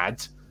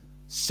had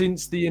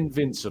since the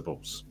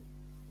Invincibles?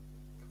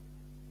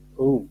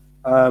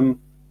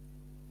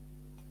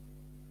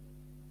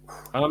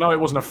 And I know it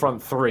wasn't a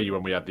front three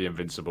when we had the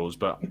Invincibles,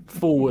 but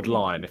forward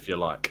line, if you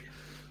like.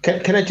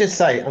 Can I just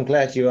say, I'm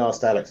glad you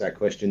asked Alex that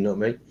question, not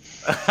me.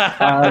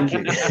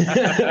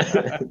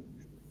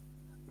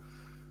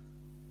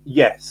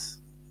 Yes.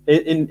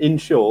 In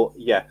short,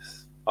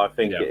 yes. I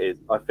think it is.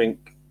 I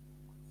think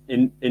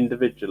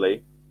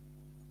individually,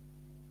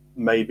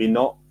 maybe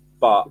not,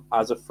 but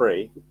as a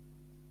three,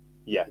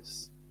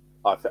 yes.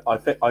 I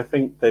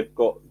think they've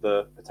got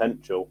the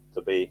potential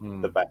to be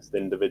the best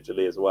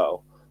individually as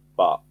well,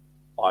 but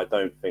I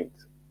don't think,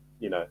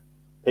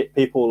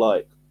 people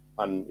like,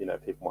 and,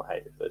 people might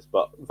hate this,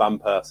 but Van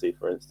Persie,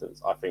 for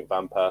instance, I think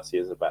Van Persie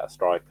is a better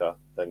striker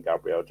than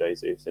Gabriel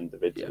Jesus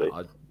individually.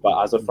 Yeah,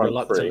 but as a front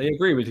reluctantly three...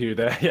 agree with you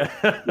there, yeah.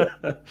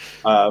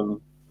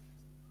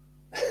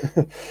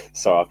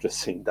 So I've just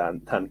seen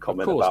Dan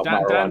comment about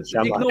Dan,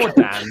 Marouane ignore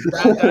Dan.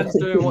 Dan's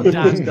doing what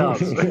Dan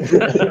does.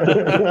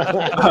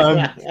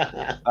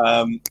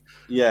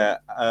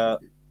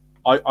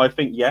 I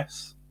think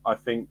yes. I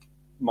think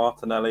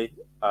Martinelli,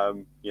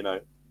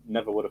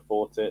 never would have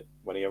thought it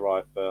when he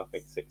arrived for, I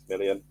think, 6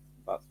 million.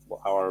 That's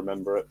how I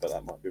remember it, but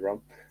that might be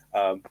wrong.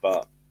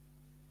 But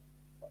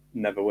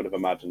never would have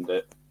imagined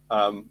it.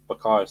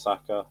 Bukayo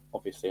Saka,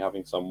 obviously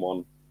having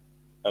someone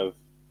of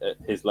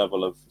his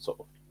level of sort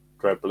of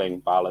dribbling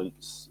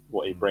balance,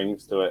 what he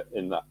brings to it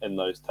in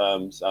those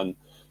terms, and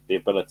the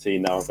ability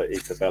now that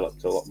he's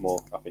developed a lot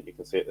more. I think you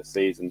can see it this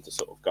season to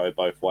sort of go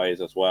both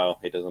ways as well.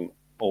 He doesn't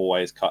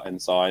always cut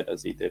inside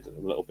as he did a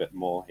little bit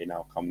more. He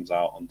now comes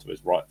out onto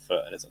his right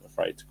foot and isn't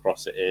afraid to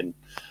cross it in,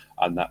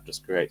 and that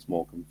just creates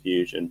more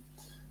confusion.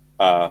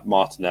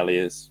 Martinelli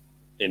is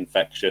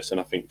infectious, and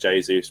I think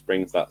Jesus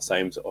brings that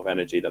same sort of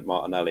energy that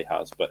Martinelli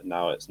has, but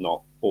now it's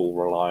not all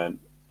reliant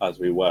as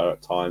we were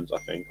at times, I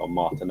think, on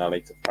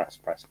Martinelli to press.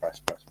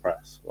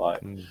 I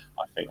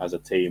think as a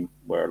team,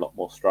 we're a lot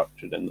more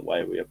structured in the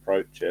way we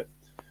approach it.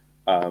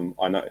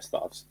 I noticed that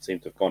I've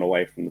seemed to have gone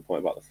away from the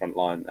point about the front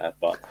line there,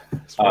 but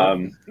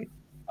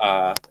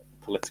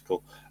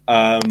political.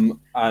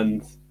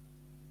 And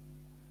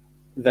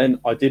then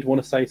I did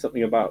want to say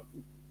something about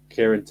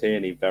Kieran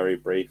Tierney very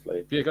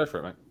briefly. Yeah, go for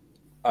it,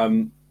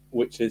 mate.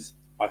 Which is,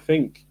 I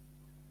think,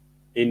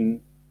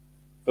 in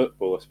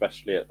football,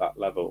 especially at that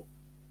level,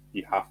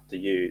 you have to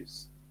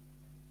use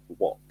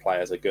what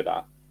players are good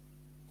at.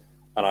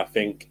 And I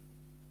think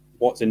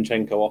what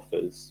Zinchenko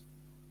offers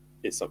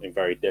is something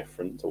very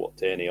different to what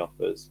Tierney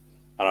offers.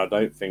 And I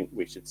don't think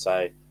we should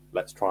say,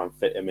 let's try and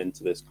fit him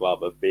into this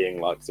club of being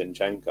like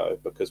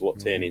Zinchenko, because what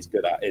Tierney's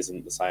good at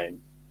isn't the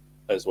same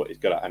as what he's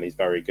good at. And he's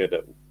very good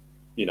at,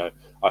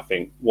 I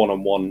think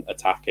one-on-one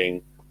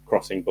attacking,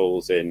 crossing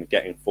balls in,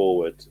 getting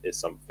forward is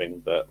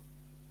something that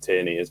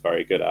Tierney is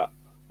very good at.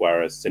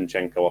 Whereas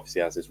Zinchenko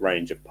obviously has his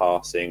range of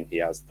passing, he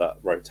has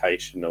that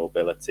rotational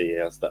ability, he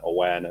has that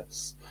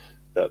awareness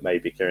that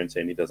maybe Kieran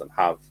Tierney doesn't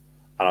have.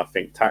 And I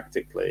think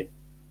tactically,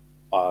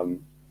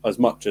 as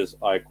much as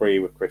I agree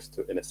with Chris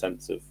in a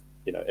sense of,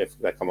 if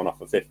they're coming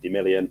off of 50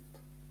 million,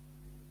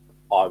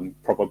 I'm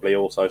probably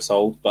also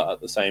sold. But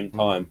at the same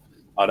time,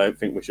 I don't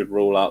think we should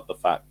rule out the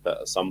fact that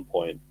at some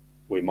point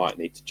we might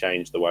need to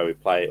change the way we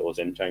play, or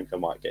Zinchenko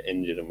might get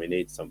injured and we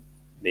need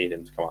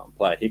him to come out and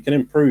play. He can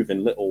improve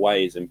in little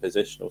ways in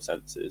positional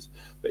senses,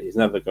 but he's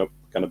never going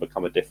to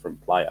become a different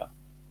player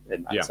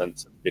in that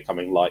sense of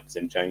becoming like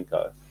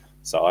Zinchenko.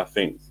 So I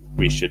think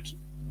we should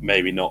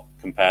maybe not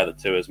compare the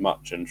two as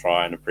much and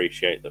try and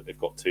appreciate that we've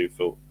got two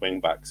full wing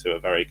backs who are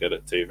very good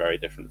at two very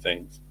different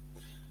things.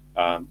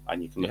 And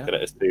you can look at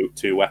it as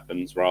two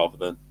weapons rather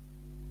than,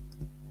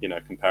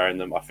 comparing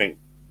them. I think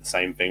the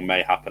same thing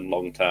may happen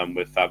long term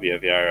with Fabio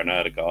Vieira and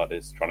Ødegaard,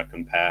 is trying to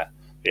compare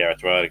Vieira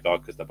to Ødegaard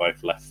because they're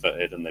both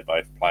left-footed and they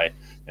both play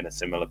in a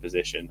similar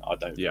position. I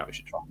don't think we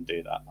should try and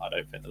do that. I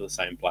don't think they're the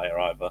same player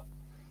either.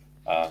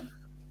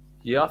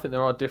 Yeah, I think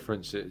there are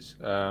differences,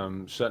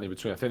 certainly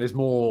between. I think there's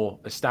more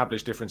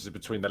established differences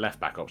between the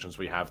left-back options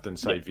we have than,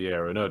 say,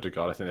 Vieira and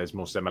Ødegaard. I think there's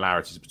more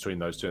similarities between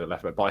those two at the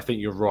left-back. But I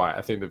think you're right.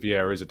 I think that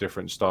Vieira is a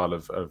different style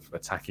of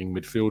attacking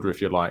midfielder, if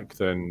you like,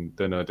 than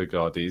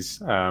Ødegaard is.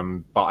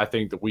 But I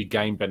think that we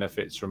gain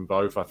benefits from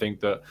both. I think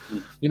that,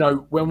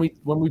 when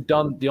we've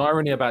done the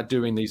irony about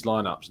doing these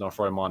lineups, and I'll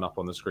throw mine up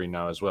on the screen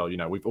now as well.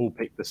 We've all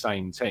picked the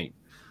same team.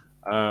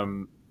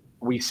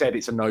 We said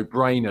it's a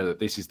no-brainer that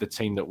this is the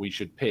team that we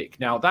should pick.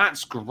 Now,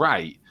 that's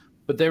great,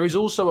 but there is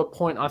also a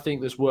point I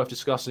think that's worth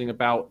discussing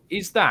about,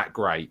 is that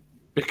great?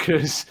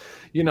 Because,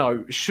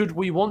 should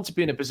we want to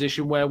be in a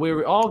position where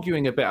we're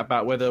arguing a bit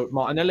about whether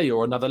Martinelli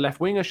or another left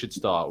winger should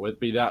start,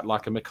 would be that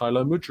like a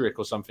Mykhailo Mudryk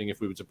or something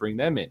if we were to bring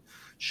them in?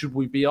 Should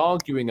we be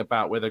arguing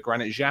about whether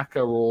Granit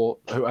Xhaka or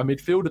a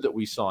midfielder that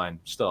we sign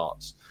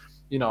starts?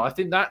 I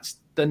think that's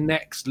the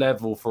next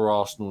level for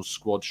Arsenal's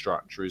squad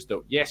structure, is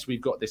that, yes,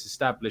 we've got this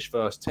established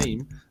first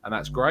team, and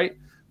that's great,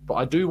 but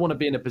I do want to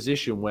be in a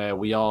position where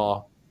we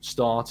are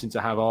starting to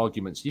have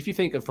arguments. If you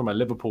think of from a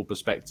Liverpool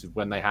perspective,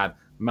 when they had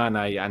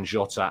Mane and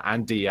Jota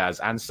and Diaz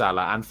and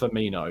Salah and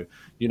Firmino,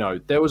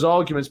 there was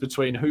arguments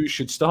between who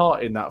should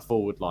start in that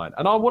forward line.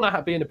 And I want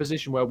to be in a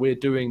position where we're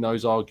doing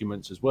those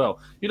arguments as well.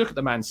 You look at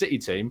the Man City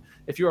team,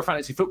 if you're a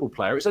fantasy football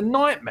player, it's a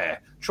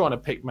nightmare trying to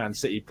pick Man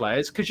City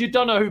players because you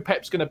don't know who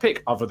Pep's going to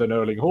pick other than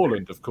Erling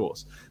Haaland, of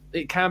course.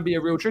 It can be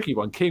a real tricky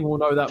one. King will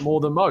know that more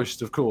than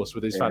most, of course,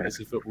 with his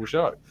fantasy football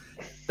show.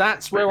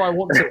 That's where I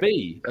want to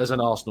be as an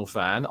Arsenal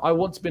fan. I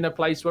want to be in a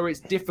place where it's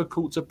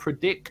difficult to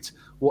predict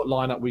what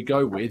lineup we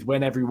go with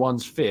when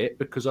everyone's fit,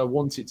 because I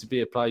want it to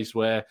be a place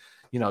where,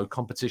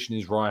 competition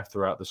is rife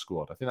throughout the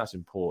squad. I think that's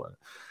important.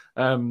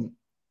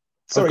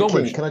 Sorry,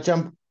 King,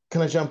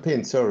 can I jump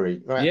in?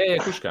 Sorry. Right. Yeah,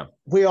 of course you can.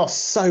 We are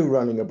so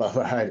running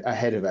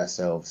ahead of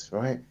ourselves,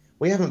 right?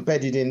 We haven't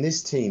bedded in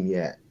this team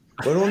yet.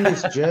 We're on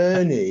this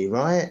journey,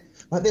 right?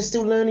 Like, they're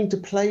still learning to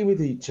play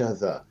with each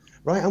other,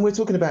 right? And we're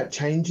talking about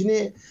changing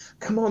it.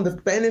 Come on, the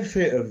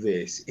benefit of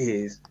this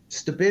is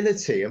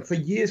stability. And for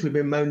years we've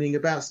been moaning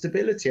about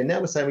stability, and now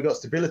we're saying we've got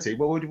stability.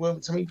 Well, we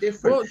want something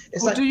different.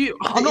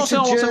 I'm not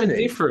saying I want something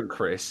different,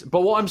 Chris,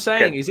 but what I'm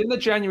saying is in the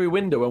January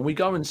window, when we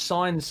go and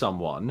sign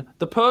someone,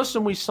 the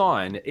person we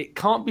sign, it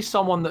can't be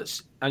someone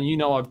that's,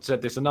 and I've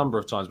said this a number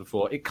of times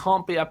before, it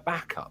can't be a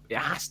backup. It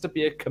has to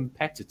be a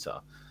competitor.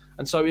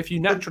 And so if you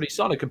naturally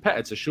sign a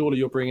competitor, surely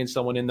you're bringing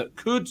someone in that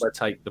could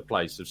take the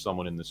place of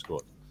someone in the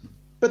squad.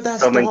 But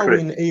that's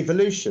Darwin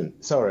evolution.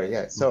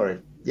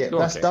 Yeah,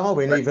 that's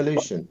Darwin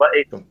evolution. But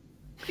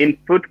in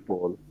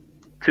football,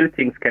 two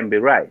things can be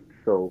right.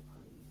 So,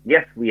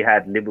 yes, we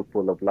had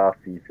Liverpool of last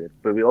season,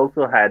 but we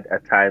also had a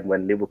time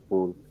when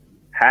Liverpool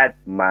had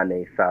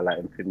Mane, Salah,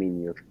 and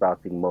Firmino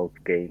starting most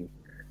games,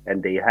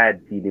 and they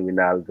had Gini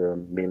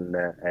Wijnaldum,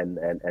 Milner,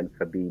 and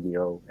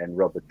Fabinho, and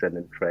Robertson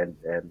and Trent,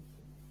 and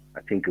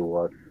I think it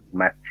was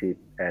Matip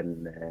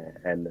and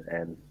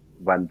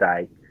Van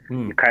Dijk.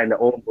 You kind of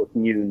almost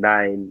knew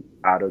 9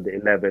 out of the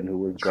 11 who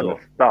was going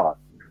to start.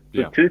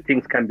 So two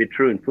things can be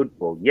true in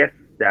football. Yes,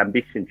 the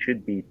ambition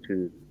should be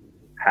to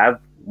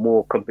have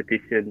more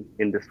competition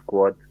in the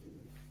squad,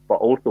 but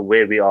also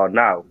where we are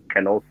now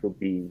can also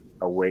be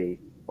a way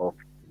of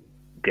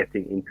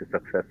getting into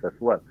success as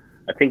well.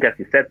 I think, as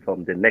you said,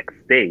 Tom, the next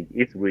stage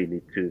is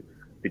really to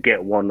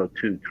get 1 or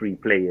 2, 3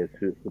 players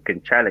who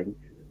can challenge,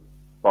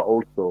 but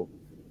also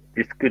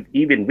this could,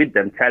 even with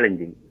them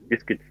challenging,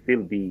 this could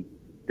still be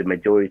the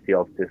majority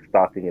of the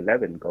starting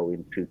 11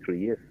 going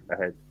 2-3 years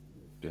ahead.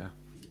 Yeah.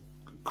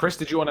 Chris,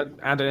 did you want to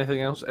add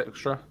anything else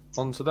extra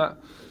onto that?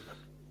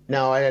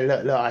 No,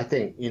 I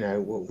think,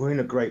 we're in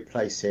a great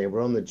place here.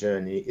 We're on the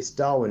journey. It's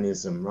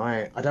Darwinism,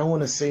 right? I don't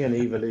want to see an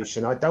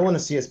evolution. I don't want to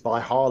see us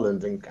buy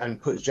Haaland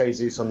and put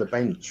Jesus on the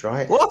bench,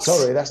 right? What?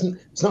 Sorry,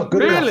 it's not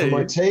good enough for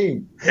my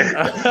team.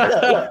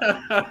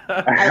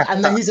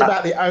 And he's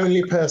about the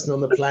only person on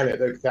the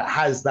planet that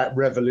has that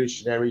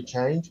revolutionary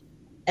change.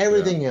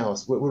 Everything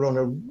else, we're on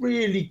a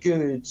really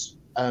good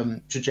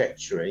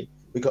trajectory.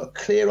 We've got a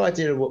clear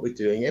idea of what we're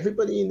doing.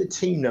 Everybody in the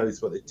team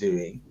knows what they're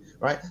doing,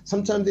 right?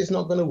 Sometimes it's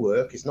not going to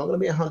work. It's not going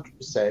to be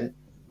 100%.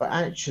 But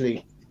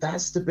actually,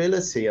 that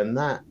stability and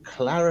that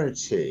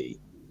clarity,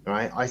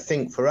 right, I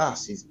think for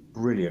us is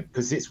brilliant,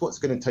 because it's what's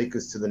going to take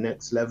us to the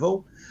next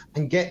level.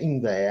 And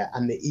getting there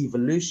and the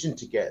evolution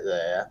to get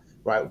there,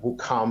 right, will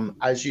come,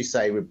 as you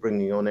say, with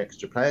bringing on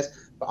extra players.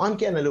 But I'm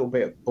getting a little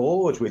bit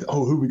bored with,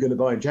 who are we going to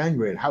buy in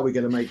January and how are we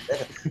going to make it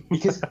better?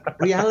 Because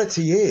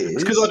reality is...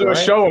 It's because I do a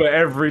show on it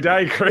every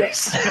day,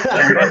 Chris.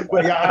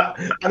 Well, yeah,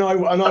 and I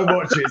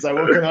watch it, so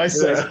what can I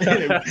say?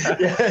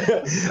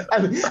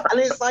 And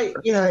it's like,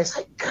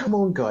 come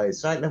on,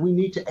 guys. Right? Now we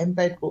need to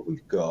embed what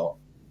we've got,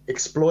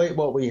 exploit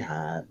what we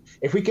have.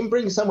 If we can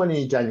bring someone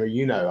in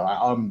January,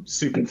 I'm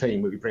super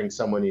keen when we bring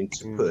someone in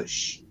to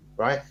push,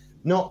 right?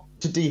 Not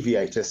to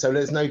deviate us. So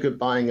there's no good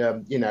buying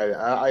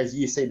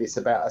you see this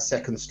about a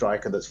second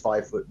striker that's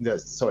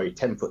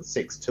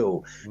 10'6"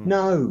 tall.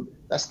 No,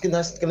 that's going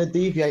to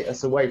deviate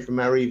us away from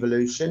our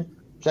evolution.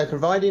 So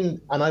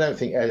providing, and I don't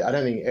think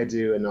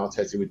Edu and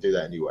Arteta would do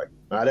that anyway.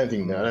 I don't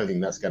think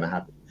that's going to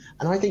happen.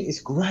 And I think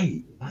it's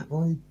great,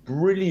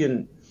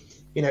 brilliant.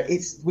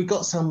 We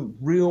got some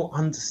real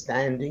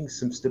understanding,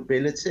 some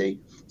stability,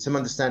 some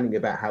understanding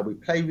about how we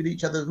play with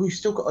each other. We've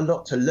still got a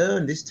lot to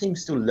learn. This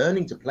team's still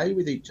learning to play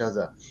with each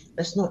other.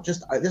 Let's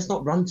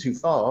not run too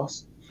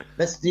fast.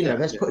 Let's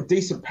put a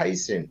decent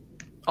pace in.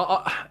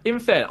 In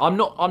fair, I'm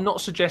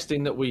not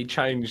suggesting that we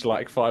change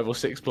like 5 or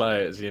 6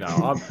 players.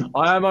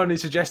 I am only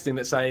suggesting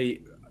that,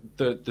 say,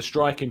 the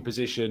striking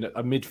position,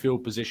 a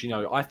midfield position.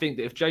 I think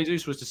that if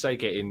Jesus was to say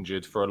get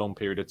injured for a long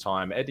period of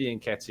time, Eddie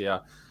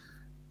Nketiah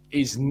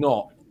is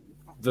not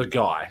the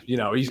guy.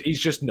 He's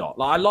just not.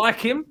 I like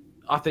him.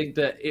 I think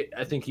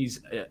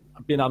he's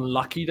been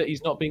unlucky that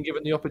he's not been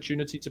given the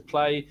opportunity to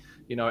play,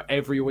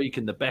 every week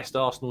in the best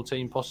Arsenal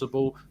team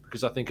possible,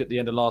 because I think at the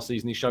end of last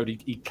season he showed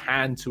he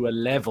can, to a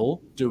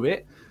level, do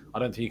it. I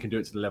don't think he can do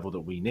it to the level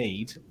that we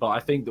need, but I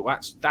think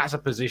that's a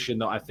position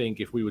that I think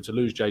if we were to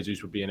lose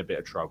Jesus would be in a bit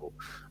of trouble.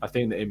 I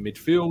think that in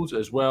midfield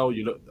as well,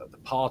 you look at the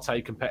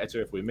Partey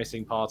competitor. If we're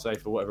missing Partey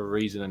for whatever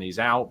reason and he's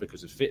out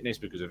because of fitness,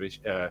 because of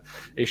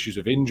issues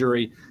of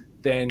injury,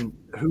 then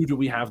who do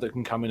we have that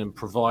can come in and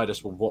provide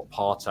us with what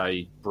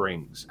Partey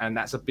brings? And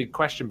that's a big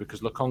question,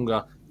 because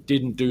Lokonga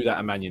didn't do that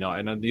at Man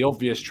United. And the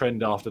obvious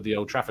trend after the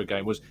Old Trafford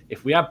game was,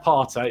 if we had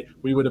Partey,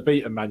 we would have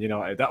beaten Man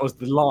United. That was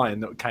the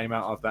line that came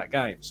out of that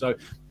game. So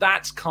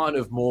that's kind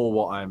of more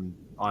what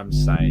I'm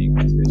saying.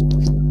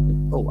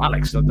 Oh,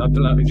 Alex, I don't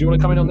know. Do you want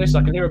to come in on this?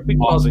 I can hear a big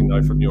buzzing,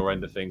 though, from your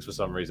end of things for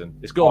some reason.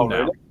 It's gone now.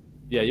 Really?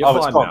 Yeah,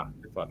 you're fine now.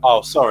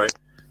 Oh, sorry.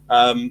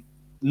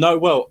 No,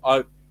 well,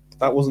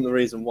 that wasn't the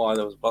reason why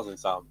there was a buzzing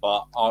sound,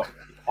 but I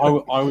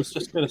was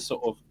just going to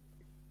sort of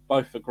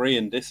both agree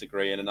and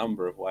disagree in a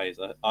number of ways.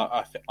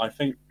 I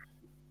think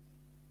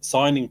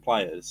signing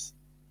players,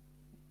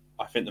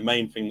 I think the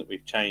main thing that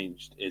we've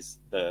changed is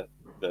the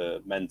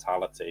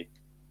mentality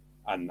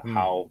and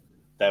how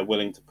they're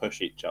willing to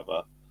push each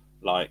other.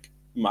 Like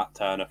Matt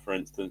Turner, for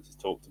instance, has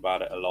talked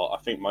about it a lot.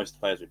 I think most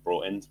players we've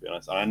brought in, to be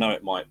honest, and I know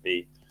it might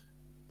be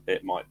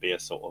a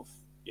sort of,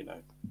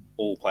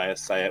 all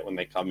players say it when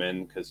they come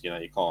in, because, you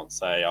can't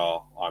say,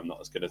 oh, I'm not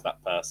as good as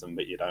that person,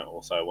 but you don't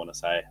also want to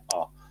say,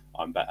 oh,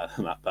 I'm better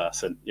than that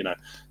person,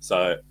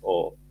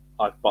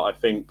 but I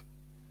think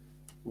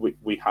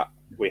we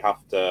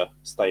have to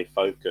stay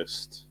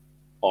focused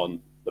on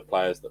the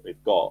players that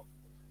we've got,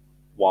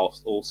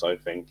 whilst also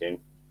thinking,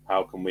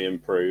 how can we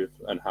improve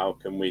and how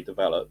can we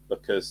develop?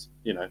 Because,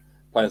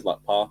 players like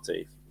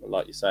Partey,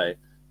 like you say,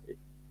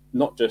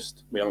 not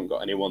just we haven't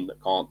got anyone that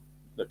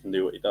can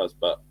do what he does,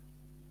 but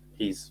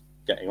he's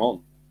getting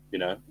on,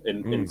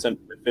 in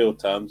central midfield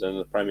terms and in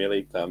the Premier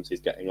League terms,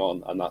 he's getting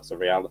on, and that's a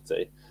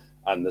reality.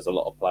 And there's a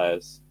lot of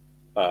players.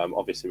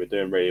 Obviously, we're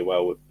doing really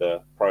well with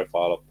the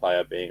profile of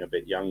player being a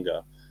bit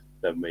younger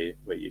than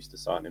we're used to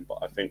signing, but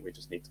I think we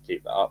just need to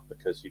keep that up,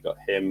 because you've got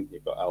him,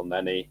 you've got El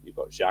Neni, you've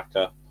got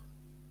Xhaka,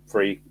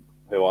 3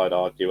 who I'd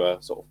argue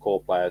are sort of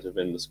core players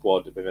within the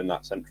squad, within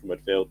that central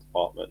midfield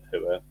department,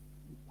 who are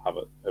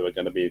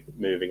going to be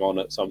moving on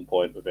at some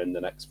point within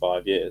the next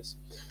 5 years.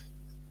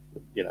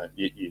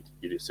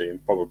 You'd assume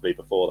probably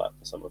before that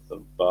for some of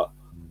them,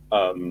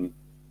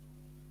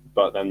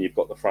 but then you've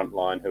got the front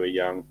line who are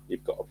young,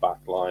 you've got a back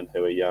line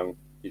who are young,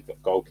 you've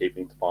got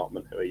goalkeeping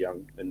department who are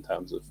young in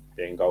terms of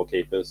being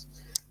goalkeepers.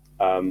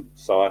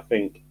 So I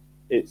think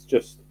it's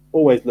just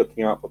always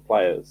looking out for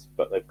players,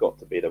 but they've got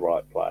to be the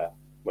right player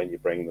when you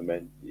bring them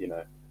in,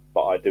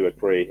 But I do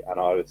agree,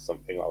 and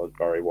something I was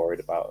very worried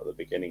about at the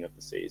beginning of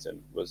the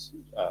season was,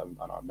 and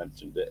I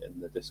mentioned it in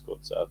the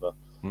Discord server,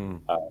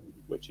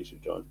 which you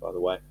should join, by the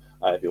way,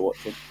 if you're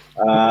watching.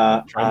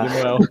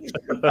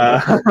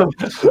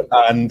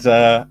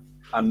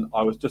 And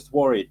I was just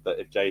worried that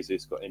if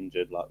Jesus got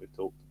injured, like we've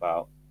talked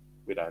about,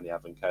 we'd only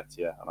have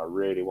Nketiah, and I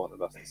really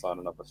wanted us to sign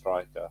another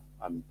striker.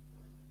 And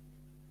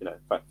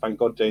thank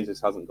God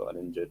Jesus hasn't gotten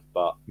injured,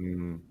 but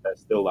there's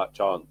still that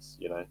chance.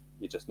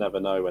 You just never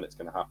know when it's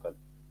going to happen.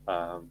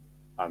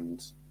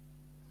 And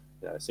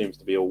it seems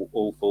to be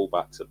all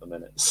fullbacks at the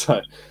minute. So,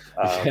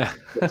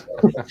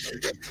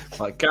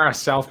 like Gareth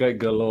Southgate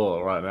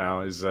galore right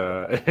now is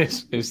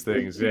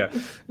things. Yeah,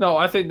 no,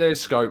 I think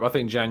there's scope. I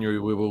think January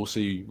we will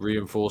see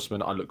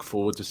reinforcement. I look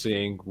forward to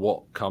seeing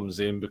what comes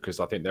in, because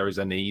I think there is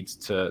a need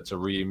to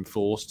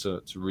reinforce,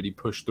 to really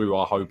push through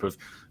our hope of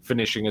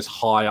finishing as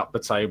high up the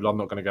table. I'm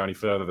not going to go any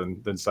further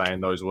than saying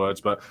those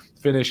words, but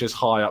finish as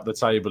high up the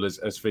table as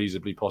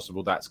feasibly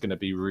possible. That's going to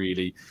be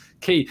really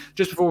key.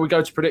 Just before we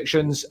go to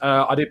predictions,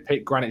 I did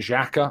pick Granit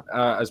Xhaka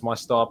as my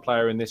star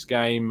player in this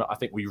game. I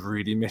think we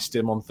really missed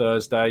him on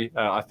Thursday.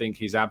 I think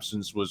his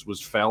absence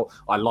was felt.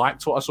 I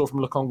liked what I saw from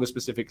Lokonga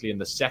specifically in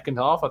the second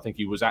half. I think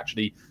he was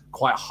actually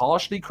quite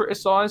harshly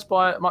criticised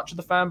by much of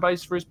the fan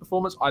base for his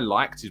performance. I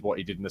liked what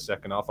he did in the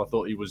second half. I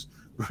thought he was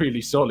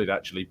really solid,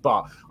 actually.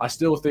 But I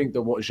still think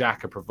that what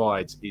Xhaka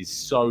provides is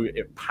so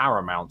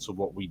paramount to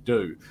what we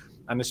do.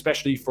 And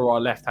especially for our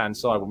left-hand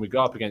side, when we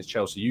go up against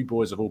Chelsea, you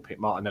boys have all picked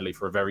Martinelli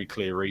for a very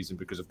clear reason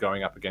because of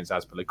going up against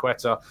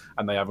Azpilicueta,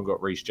 and they haven't got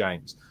Reece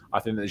James. I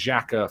think that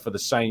Xhaka, for the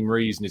same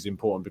reason, is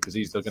important because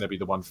he's going to be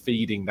the one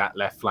feeding that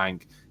left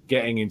flank,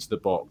 getting into the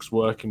box,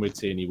 working with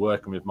Tierney,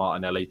 working with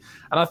Martinelli.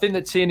 And I think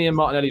that Tierney and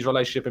Martinelli's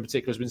relationship in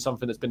particular has been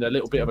something that's been a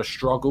little bit of a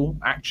struggle,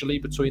 actually,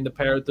 between the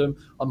pair of them.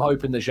 I'm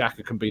hoping that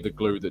Xhaka can be the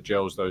glue that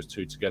gels those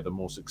two together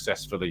more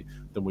successfully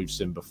than we've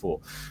seen before.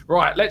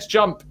 Right, let's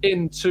jump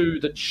into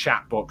the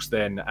chat box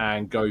then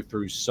and go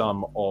through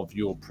some of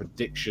your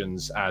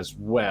predictions as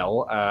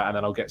well. And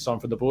then I'll get some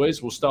from the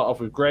boys. We'll start off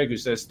with Greg, who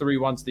says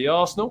 3-1 to the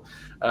Arsenal.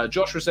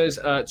 Joshua says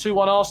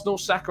 2-1 Arsenal,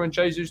 Saka and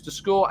Jesus to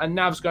score, and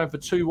Nav's going for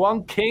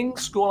 2-1. King,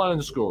 scoreline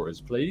and scorers,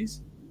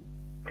 please.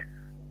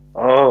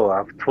 Oh,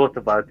 I've thought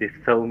about this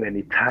so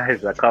many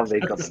times. I can't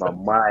make up my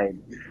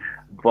mind.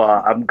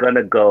 But I'm going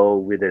to go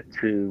with a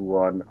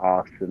 2-1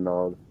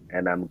 Arsenal,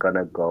 and I'm going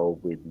to go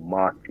with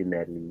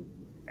Martinelli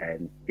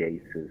and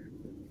Jesus.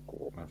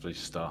 Lovely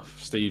stuff.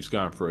 Steve's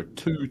going for a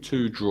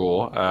 2-2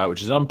 draw,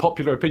 which is an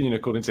unpopular opinion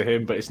according to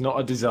him, but it's not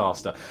a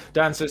disaster.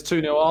 Dan says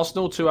 2-0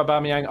 Arsenal, 2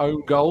 Aubameyang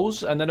own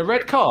goals, and then a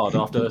red card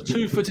after a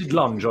two-footed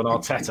lunge on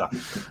Arteta.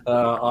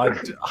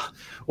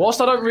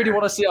 Whilst I don't really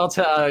want to see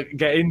Arteta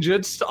get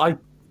injured, I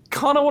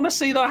kind of want to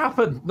see that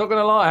happen, not going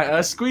to lie.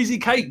 Squeezy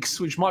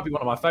Cakes, which might be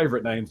one of my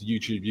favourite names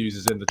YouTube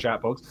users in the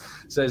chat box,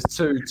 says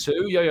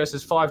 2-2. Yo-Yo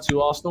says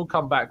 5-2 Arsenal,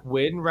 comeback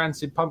win.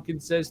 Rancid Pumpkin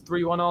says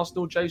 3-1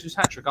 Arsenal, Jesus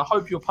hat-trick. I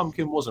hope your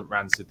pumpkin wasn't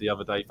rancid the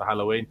other day for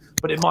Halloween,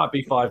 but it might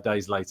be 5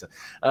 days later.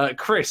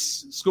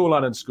 Chris,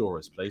 scoreline and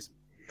scorers, please.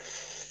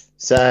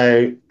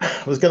 So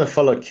I was going to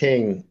follow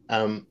King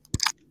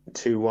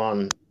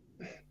 2-1.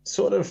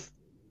 Sort of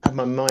had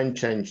my mind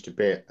changed a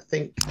bit. I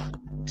think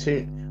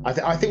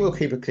we'll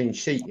keep a clean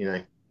sheet. You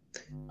know,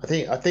 I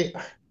think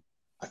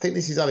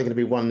this is either going to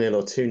be 1-0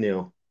 or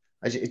 2-0.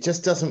 It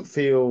just doesn't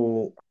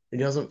feel. It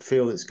doesn't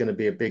feel it's going to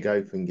be a big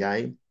open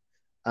game.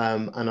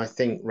 And I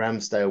think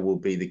Ramsdale will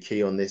be the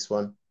key on this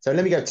one. So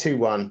let me go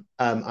 2-1.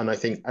 And I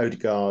think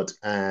Odegaard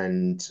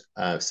and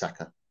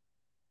Saka.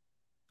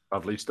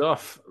 Lovely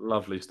stuff.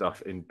 Lovely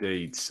stuff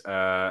indeed.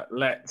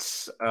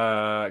 Let's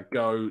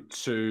go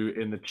to,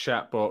 in the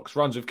chat box,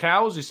 Runs with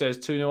Cows, who says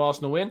 2-0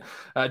 Arsenal win.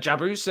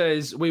 Jabu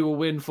says we will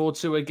win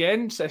 4-2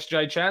 again.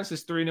 SJ Chan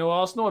says 3-0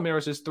 Arsenal.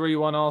 Amira says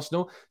 3-1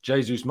 Arsenal.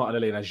 Jesus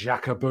Martinelli and a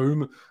Xhaka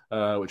boom,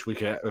 which we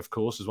get, of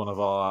course, as one of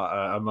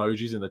our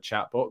emojis in the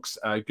chat box.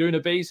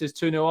 Guna B says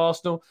 2-0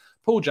 Arsenal.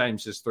 Paul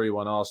James says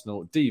 3-1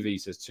 Arsenal. DV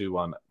says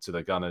 2-1 to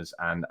the Gunners.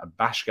 And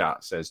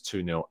Bashka says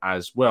 2-0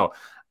 as well.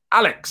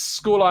 Alex,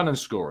 scoreline and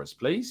scorers,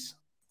 please.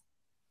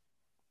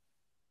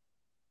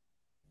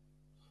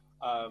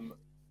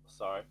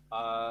 Sorry.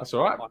 That's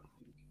all right.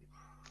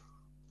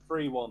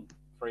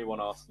 3-1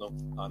 Arsenal.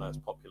 I know it's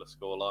popular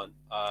scoreline.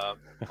 I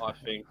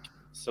think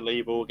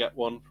Saliba will get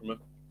one from a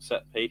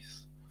set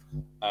piece.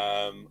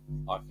 I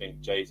think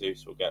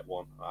Jesus will get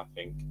one. I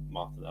think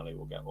Martinelli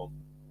will get one.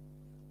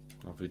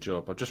 Lovely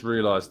job. I just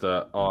realised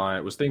that I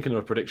was thinking of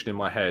a prediction in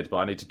my head, but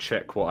I need to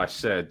check what I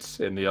said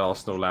in the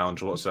Arsenal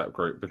Lounge WhatsApp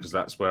group because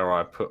that's where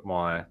I put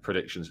my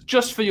predictions.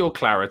 Just for your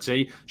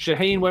clarity,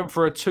 Shaheen went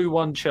for a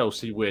 2-1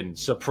 Chelsea win.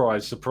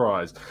 Surprise,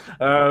 surprise.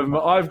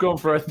 I've gone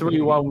for a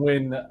 3-1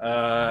 win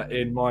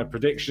in my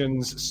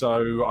predictions,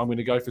 so I'm going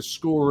to go for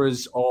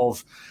scorers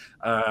of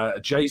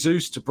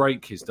Jesus to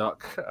break his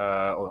duck.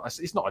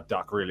 It's not a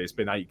duck, really. It's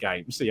been 8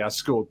 games. He has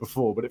scored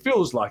before, but it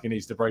feels like he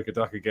needs to break a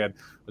duck again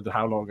with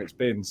how long it's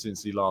been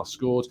since he last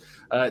scored.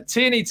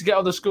 Tierney to get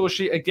on the score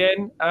sheet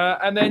again.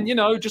 And then,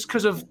 just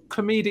because of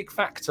comedic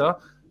factor,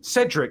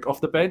 Cedric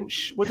off the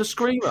bench with a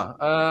screamer.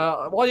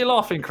 Why are you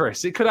laughing,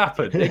 Chris? It could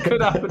happen. It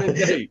could happen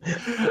indeed.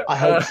 I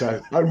hope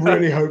so. I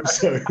really hope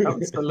so.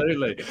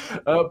 Absolutely.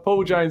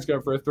 Paul James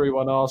going for a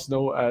 3-1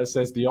 Arsenal,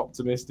 says the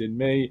optimist in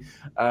me.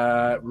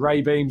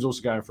 Ray Beams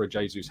also going for a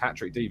Jesus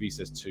hat-trick. DV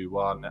says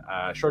 2-1.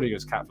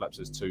 Schrodinger's Cat Flap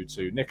says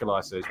 2-2.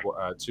 Nikolai says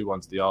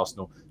 2-1 to the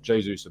Arsenal.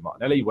 Jesus and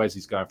Martinelli.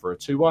 Wesley's going for a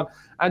 2-1.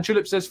 And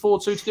Tulip says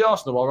 4-2 to the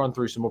Arsenal. I'll run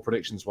through some more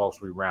predictions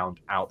whilst we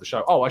round out the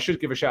show. Oh, I should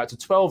give a shout out to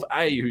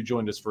 12A who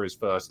joined us for his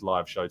first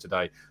live show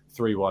today.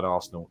 3-1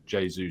 Arsenal,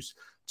 Jesus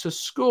to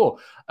score.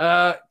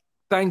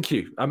 Thank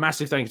you. A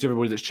massive thank you to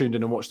everybody that's tuned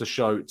in and watched the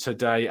show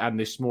today and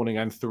this morning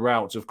and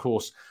throughout, of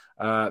course,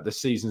 the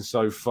season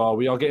so far.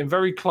 We are getting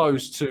very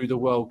close to the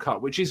World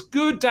Cup, which is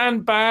good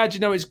and bad.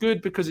 It's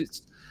good because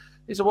it's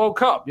a World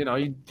Cup.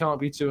 You can't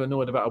be too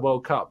annoyed about a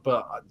World Cup,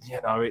 but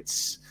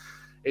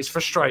it's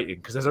frustrating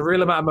because there's a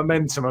real amount of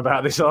momentum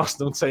about this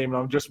Arsenal team,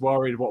 and I'm just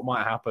worried what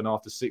might happen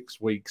after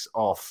 6 weeks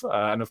off.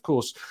 And of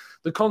course,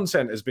 the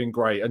content has been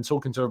great, and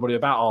talking to everybody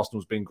about Arsenal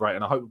has been great,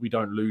 and I hope we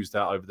don't lose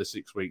that over the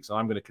 6 weeks. And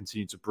I'm going to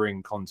continue to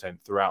bring content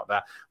throughout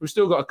that. We've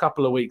still got a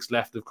couple of weeks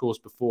left, of course,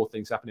 before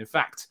things happen. In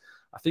fact,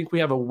 I think we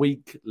have a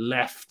week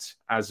left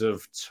as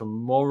of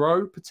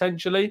tomorrow,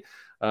 potentially,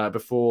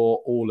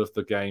 before all of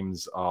the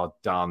games are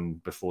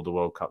done before the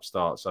World Cup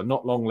starts. So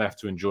not long left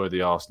to enjoy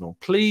the Arsenal.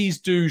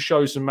 Please do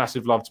show some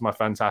massive love to my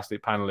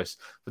fantastic panellists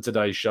for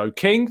today's show.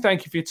 King,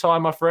 thank you for your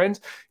time, my friend.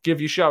 Give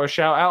your show a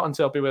shout out and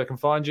tell people where they can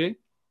find you.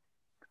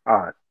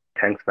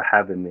 Thanks for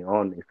having me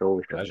on. It's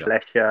always a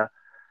pleasure.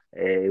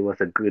 It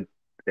was a good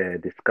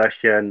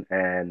discussion,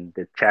 and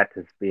the chat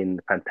has been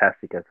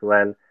fantastic as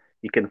well.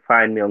 You can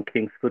find me on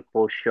King's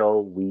Football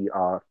Show. We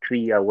are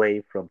 3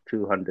 away from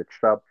 200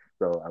 subs,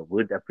 so I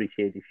would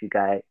appreciate if you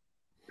guys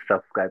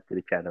subscribe to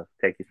the channel.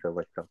 Thank you so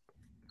much, Tom.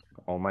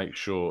 I'll make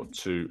sure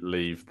to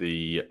leave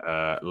the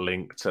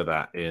link to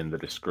that in the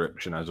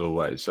description, as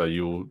always. So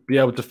you'll be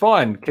able to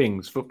find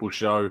King's Football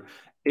Show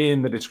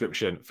in the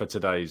description for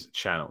today's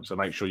channel. So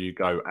make sure you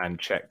go and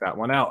check that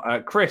one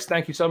out. Chris,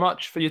 thank you so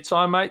much for your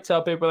time, mate.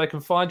 Tell people where they can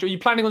find you. Are you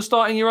planning on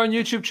starting your own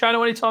YouTube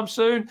channel anytime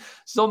soon?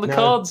 It's on the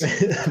cards.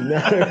 No.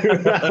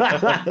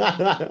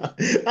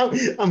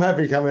 I'm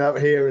happy coming up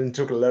here and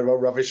talking a lot about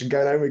rubbish and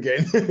going home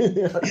again.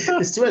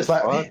 It's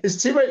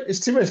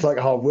too much like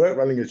hard work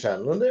running a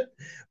channel, isn't it?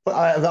 But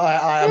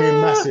I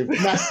mean,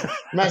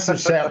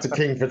 massive shout out to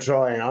King for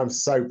trying. I'm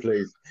so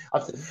pleased.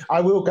 I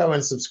will go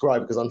and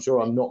subscribe because I'm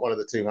sure I'm not one of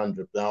the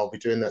 200, but I'll be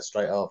doing that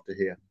straight after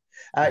here.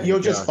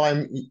 You'll just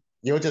find me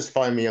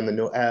on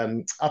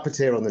the upper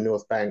tier on the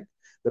North Bank,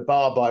 the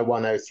bar by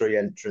 103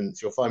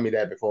 entrance. You'll find me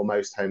there before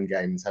most home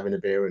games, having a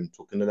beer and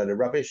talking a load of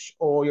rubbish.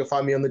 Or you'll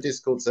find me on the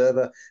Discord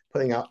server,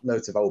 putting up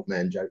loads of old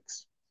man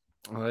jokes.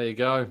 Well, there you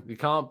go. You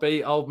can't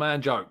beat old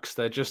man jokes.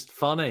 They're just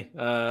funny.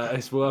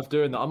 It's worth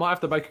doing that. I might have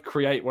to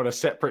create a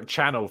separate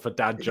channel for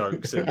dad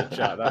jokes in the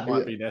chat. That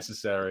might be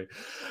necessary.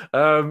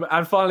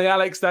 And finally,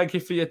 Alex, thank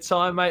you for your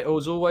time, mate.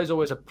 As always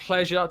a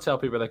pleasure. Tell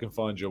people they can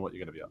find you and what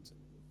you're going to be up to.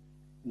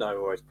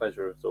 No worries.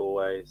 Pleasure as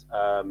always.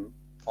 You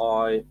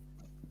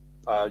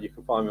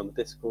can find me on the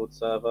Discord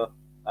server,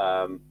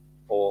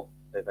 or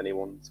if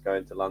anyone's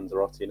going to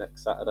Lanzarote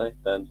next Saturday,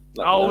 then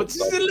look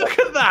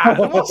at that!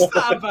 What's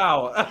that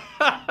about?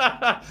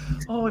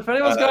 If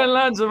anyone's going to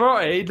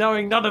Lanzarote,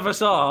 knowing none of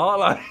us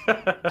are,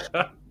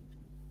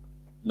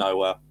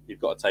 no, you've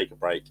got to take a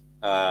break.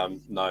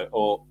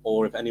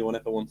 Or if anyone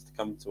ever wants to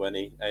come to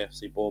any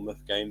AFC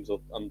Bournemouth games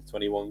or under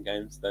 21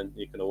 games, then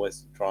you can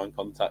always try and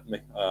contact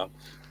me.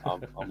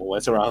 I'm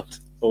always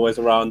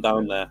around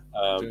down there.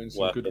 Doing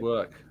some good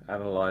work,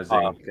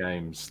 analysing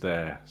games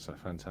there. So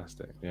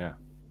fantastic, yeah.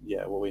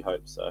 Yeah, well, we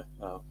hope so.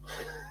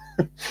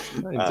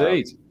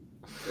 Indeed.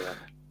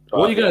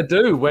 What are you going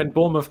to do when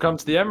Bournemouth come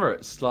to the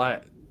Emirates?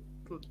 It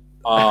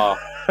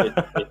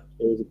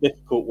was a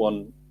difficult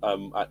one,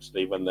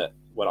 actually, when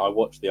I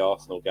watched the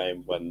Arsenal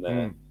game when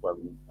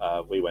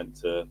we went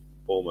to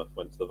Bournemouth,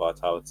 went to the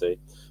Vitality,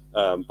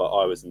 but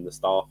I was in the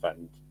staff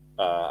end,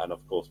 and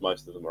of course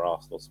most of them are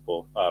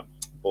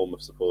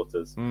Bournemouth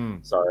supporters.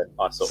 So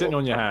I sitting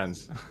on your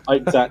hands.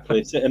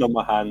 Exactly, sitting on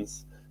my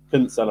hands.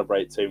 Couldn't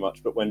celebrate too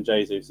much, but when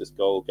Jesus'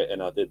 goal got in,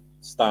 I did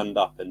stand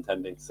up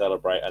intending to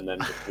celebrate, and then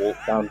just walk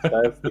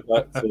downstairs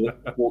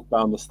walk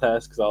down the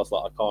stairs because I was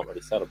like, I can't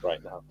really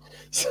celebrate now.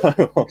 So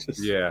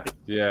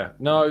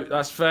no,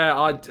 that's fair.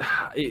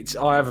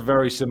 I have a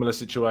very similar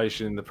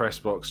situation in the press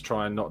box,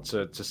 trying not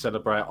to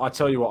celebrate. I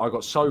tell you what, I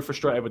got so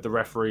frustrated with the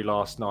referee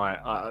last night.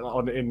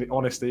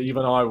 Honestly,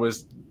 even I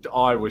was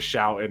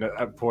shouting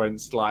at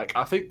points.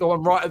 I think the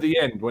one right at the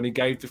end when he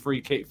gave the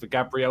free kick for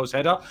Gabriel's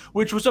header,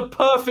 which was a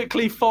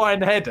perfectly fine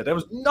header. There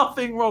was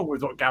nothing wrong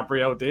with what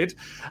Gabriel did,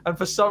 and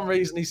for some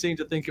reason he seemed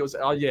to think it was.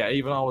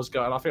 Even I was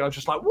going. I think I was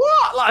just like,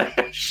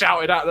 what?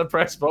 Shouted out of the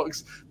press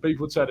box.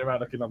 People turning around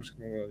looking. I'm just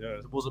going,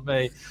 it wasn't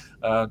me.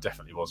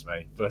 Definitely was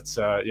me. But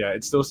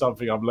it's still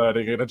something I'm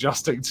learning and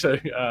adjusting to.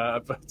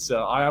 But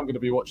I am going to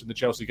be watching the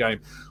Chelsea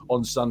game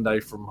on Sunday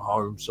from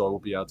home, so I will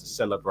be able to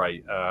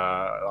celebrate.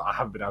 I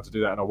haven't been able to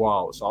do that in a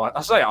while, so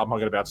I say I'm not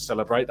going to be able to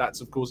celebrate.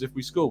 That's of course if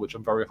we score, which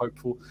I'm very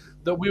hopeful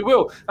that we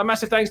will. A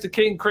massive thanks to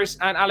King, Chris,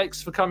 and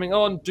Alex for coming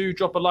on. Do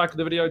drop a like on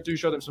the video. Do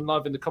show them some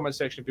love in the comment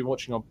section if you're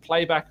watching on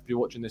playback. If you're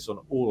watching this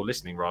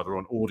listening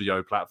on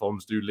audio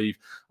platforms, do leave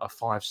a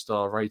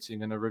 5-star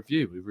rating and a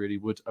review. We really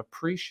would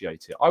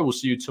appreciate it. I will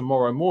see you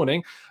tomorrow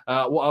morning.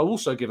 What I'll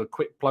also give a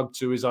quick plug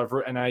to is I've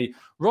written a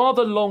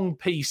rather long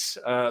piece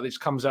which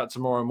comes out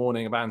tomorrow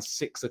morning around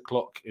 6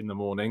 o'clock in the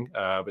morning.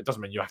 But it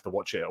doesn't mean you have to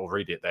watch it or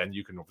read it then.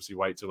 You can obviously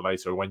wait till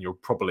later when you're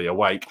probably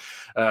awake.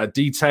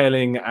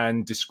 Detailing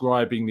and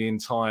describing the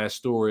entire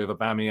story of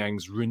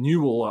Aubameyang's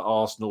renewal at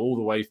Arsenal all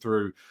the way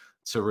through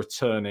to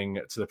returning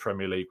to the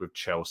Premier League with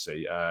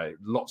Chelsea.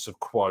 Lots of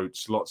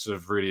quotes, lots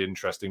of really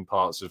interesting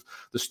parts of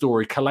the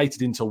story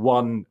collated into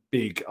one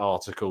big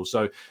article.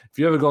 So if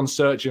you've ever gone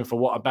searching for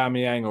what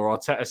Aubameyang or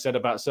Arteta said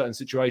about certain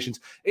situations,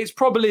 it's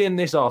probably in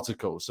this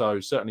article. So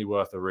certainly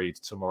worth a read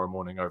tomorrow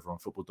morning over on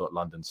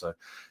football.london. So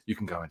you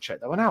can go and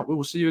check that one out. We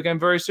will see you again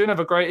very soon. Have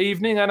a great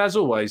evening. And as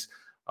always,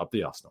 up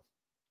the Arsenal.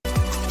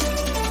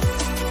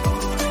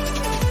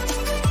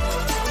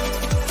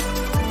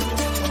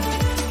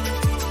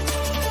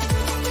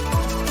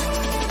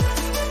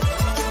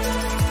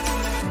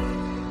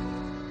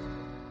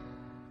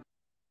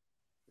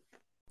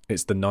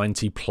 It's the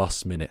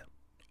 90-plus minute.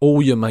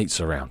 All your mates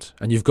around,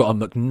 and you've got a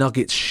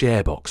McNuggets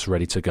share box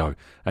ready to go,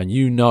 and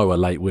you know a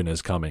late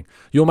winner's coming.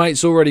 Your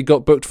mate's already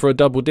got booked for a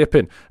double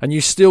dip-in, and you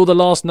steal the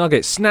last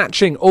nugget,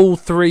 snatching all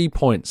 3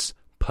 points.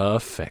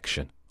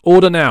 Perfection.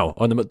 Order now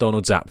on the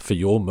McDonald's app for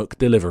your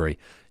McDelivery.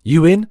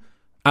 You in?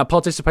 At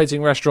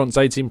participating restaurants,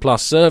 18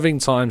 plus, serving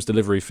times,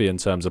 delivery fee and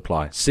terms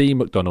apply. See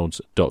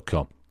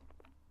mcdonalds.com.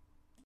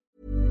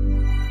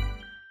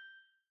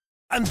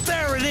 And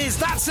there it is,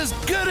 that's as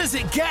good as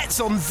it gets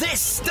on this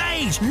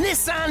stage.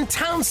 Nissan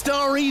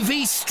Townstar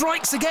EV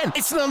strikes again.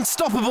 It's an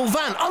unstoppable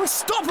van,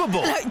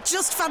 unstoppable. Look,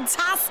 just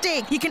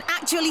fantastic. You can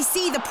actually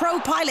see the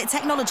ProPilot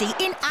technology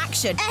in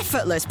action.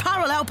 Effortless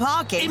parallel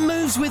parking. It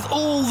moves with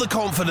all the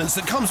confidence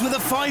that comes with a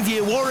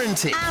 5-year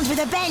warranty. And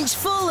with a bench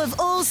full of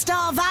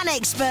all-star van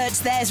experts,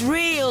 there's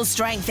real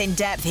strength in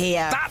depth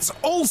here. That's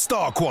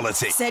all-star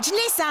quality. Search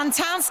Nissan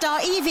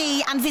Townstar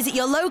EV and visit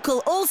your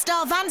local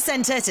all-star van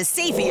centre to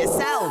see for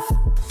yourself.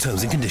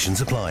 Terms and conditions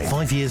apply.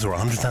 5 years or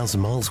 100,000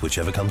 miles,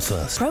 whichever comes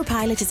first.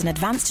 ProPilot is an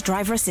advanced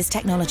driver assist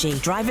technology.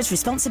 Driver's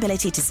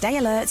responsibility to stay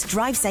alert,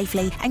 drive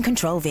safely, and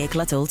control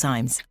vehicle at all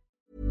times.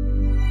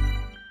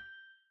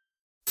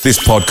 This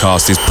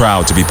podcast is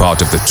proud to be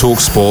part of the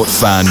TalkSport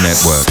Fan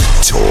Network.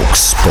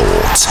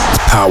 TalkSport.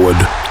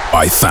 Powered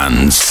by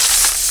fans.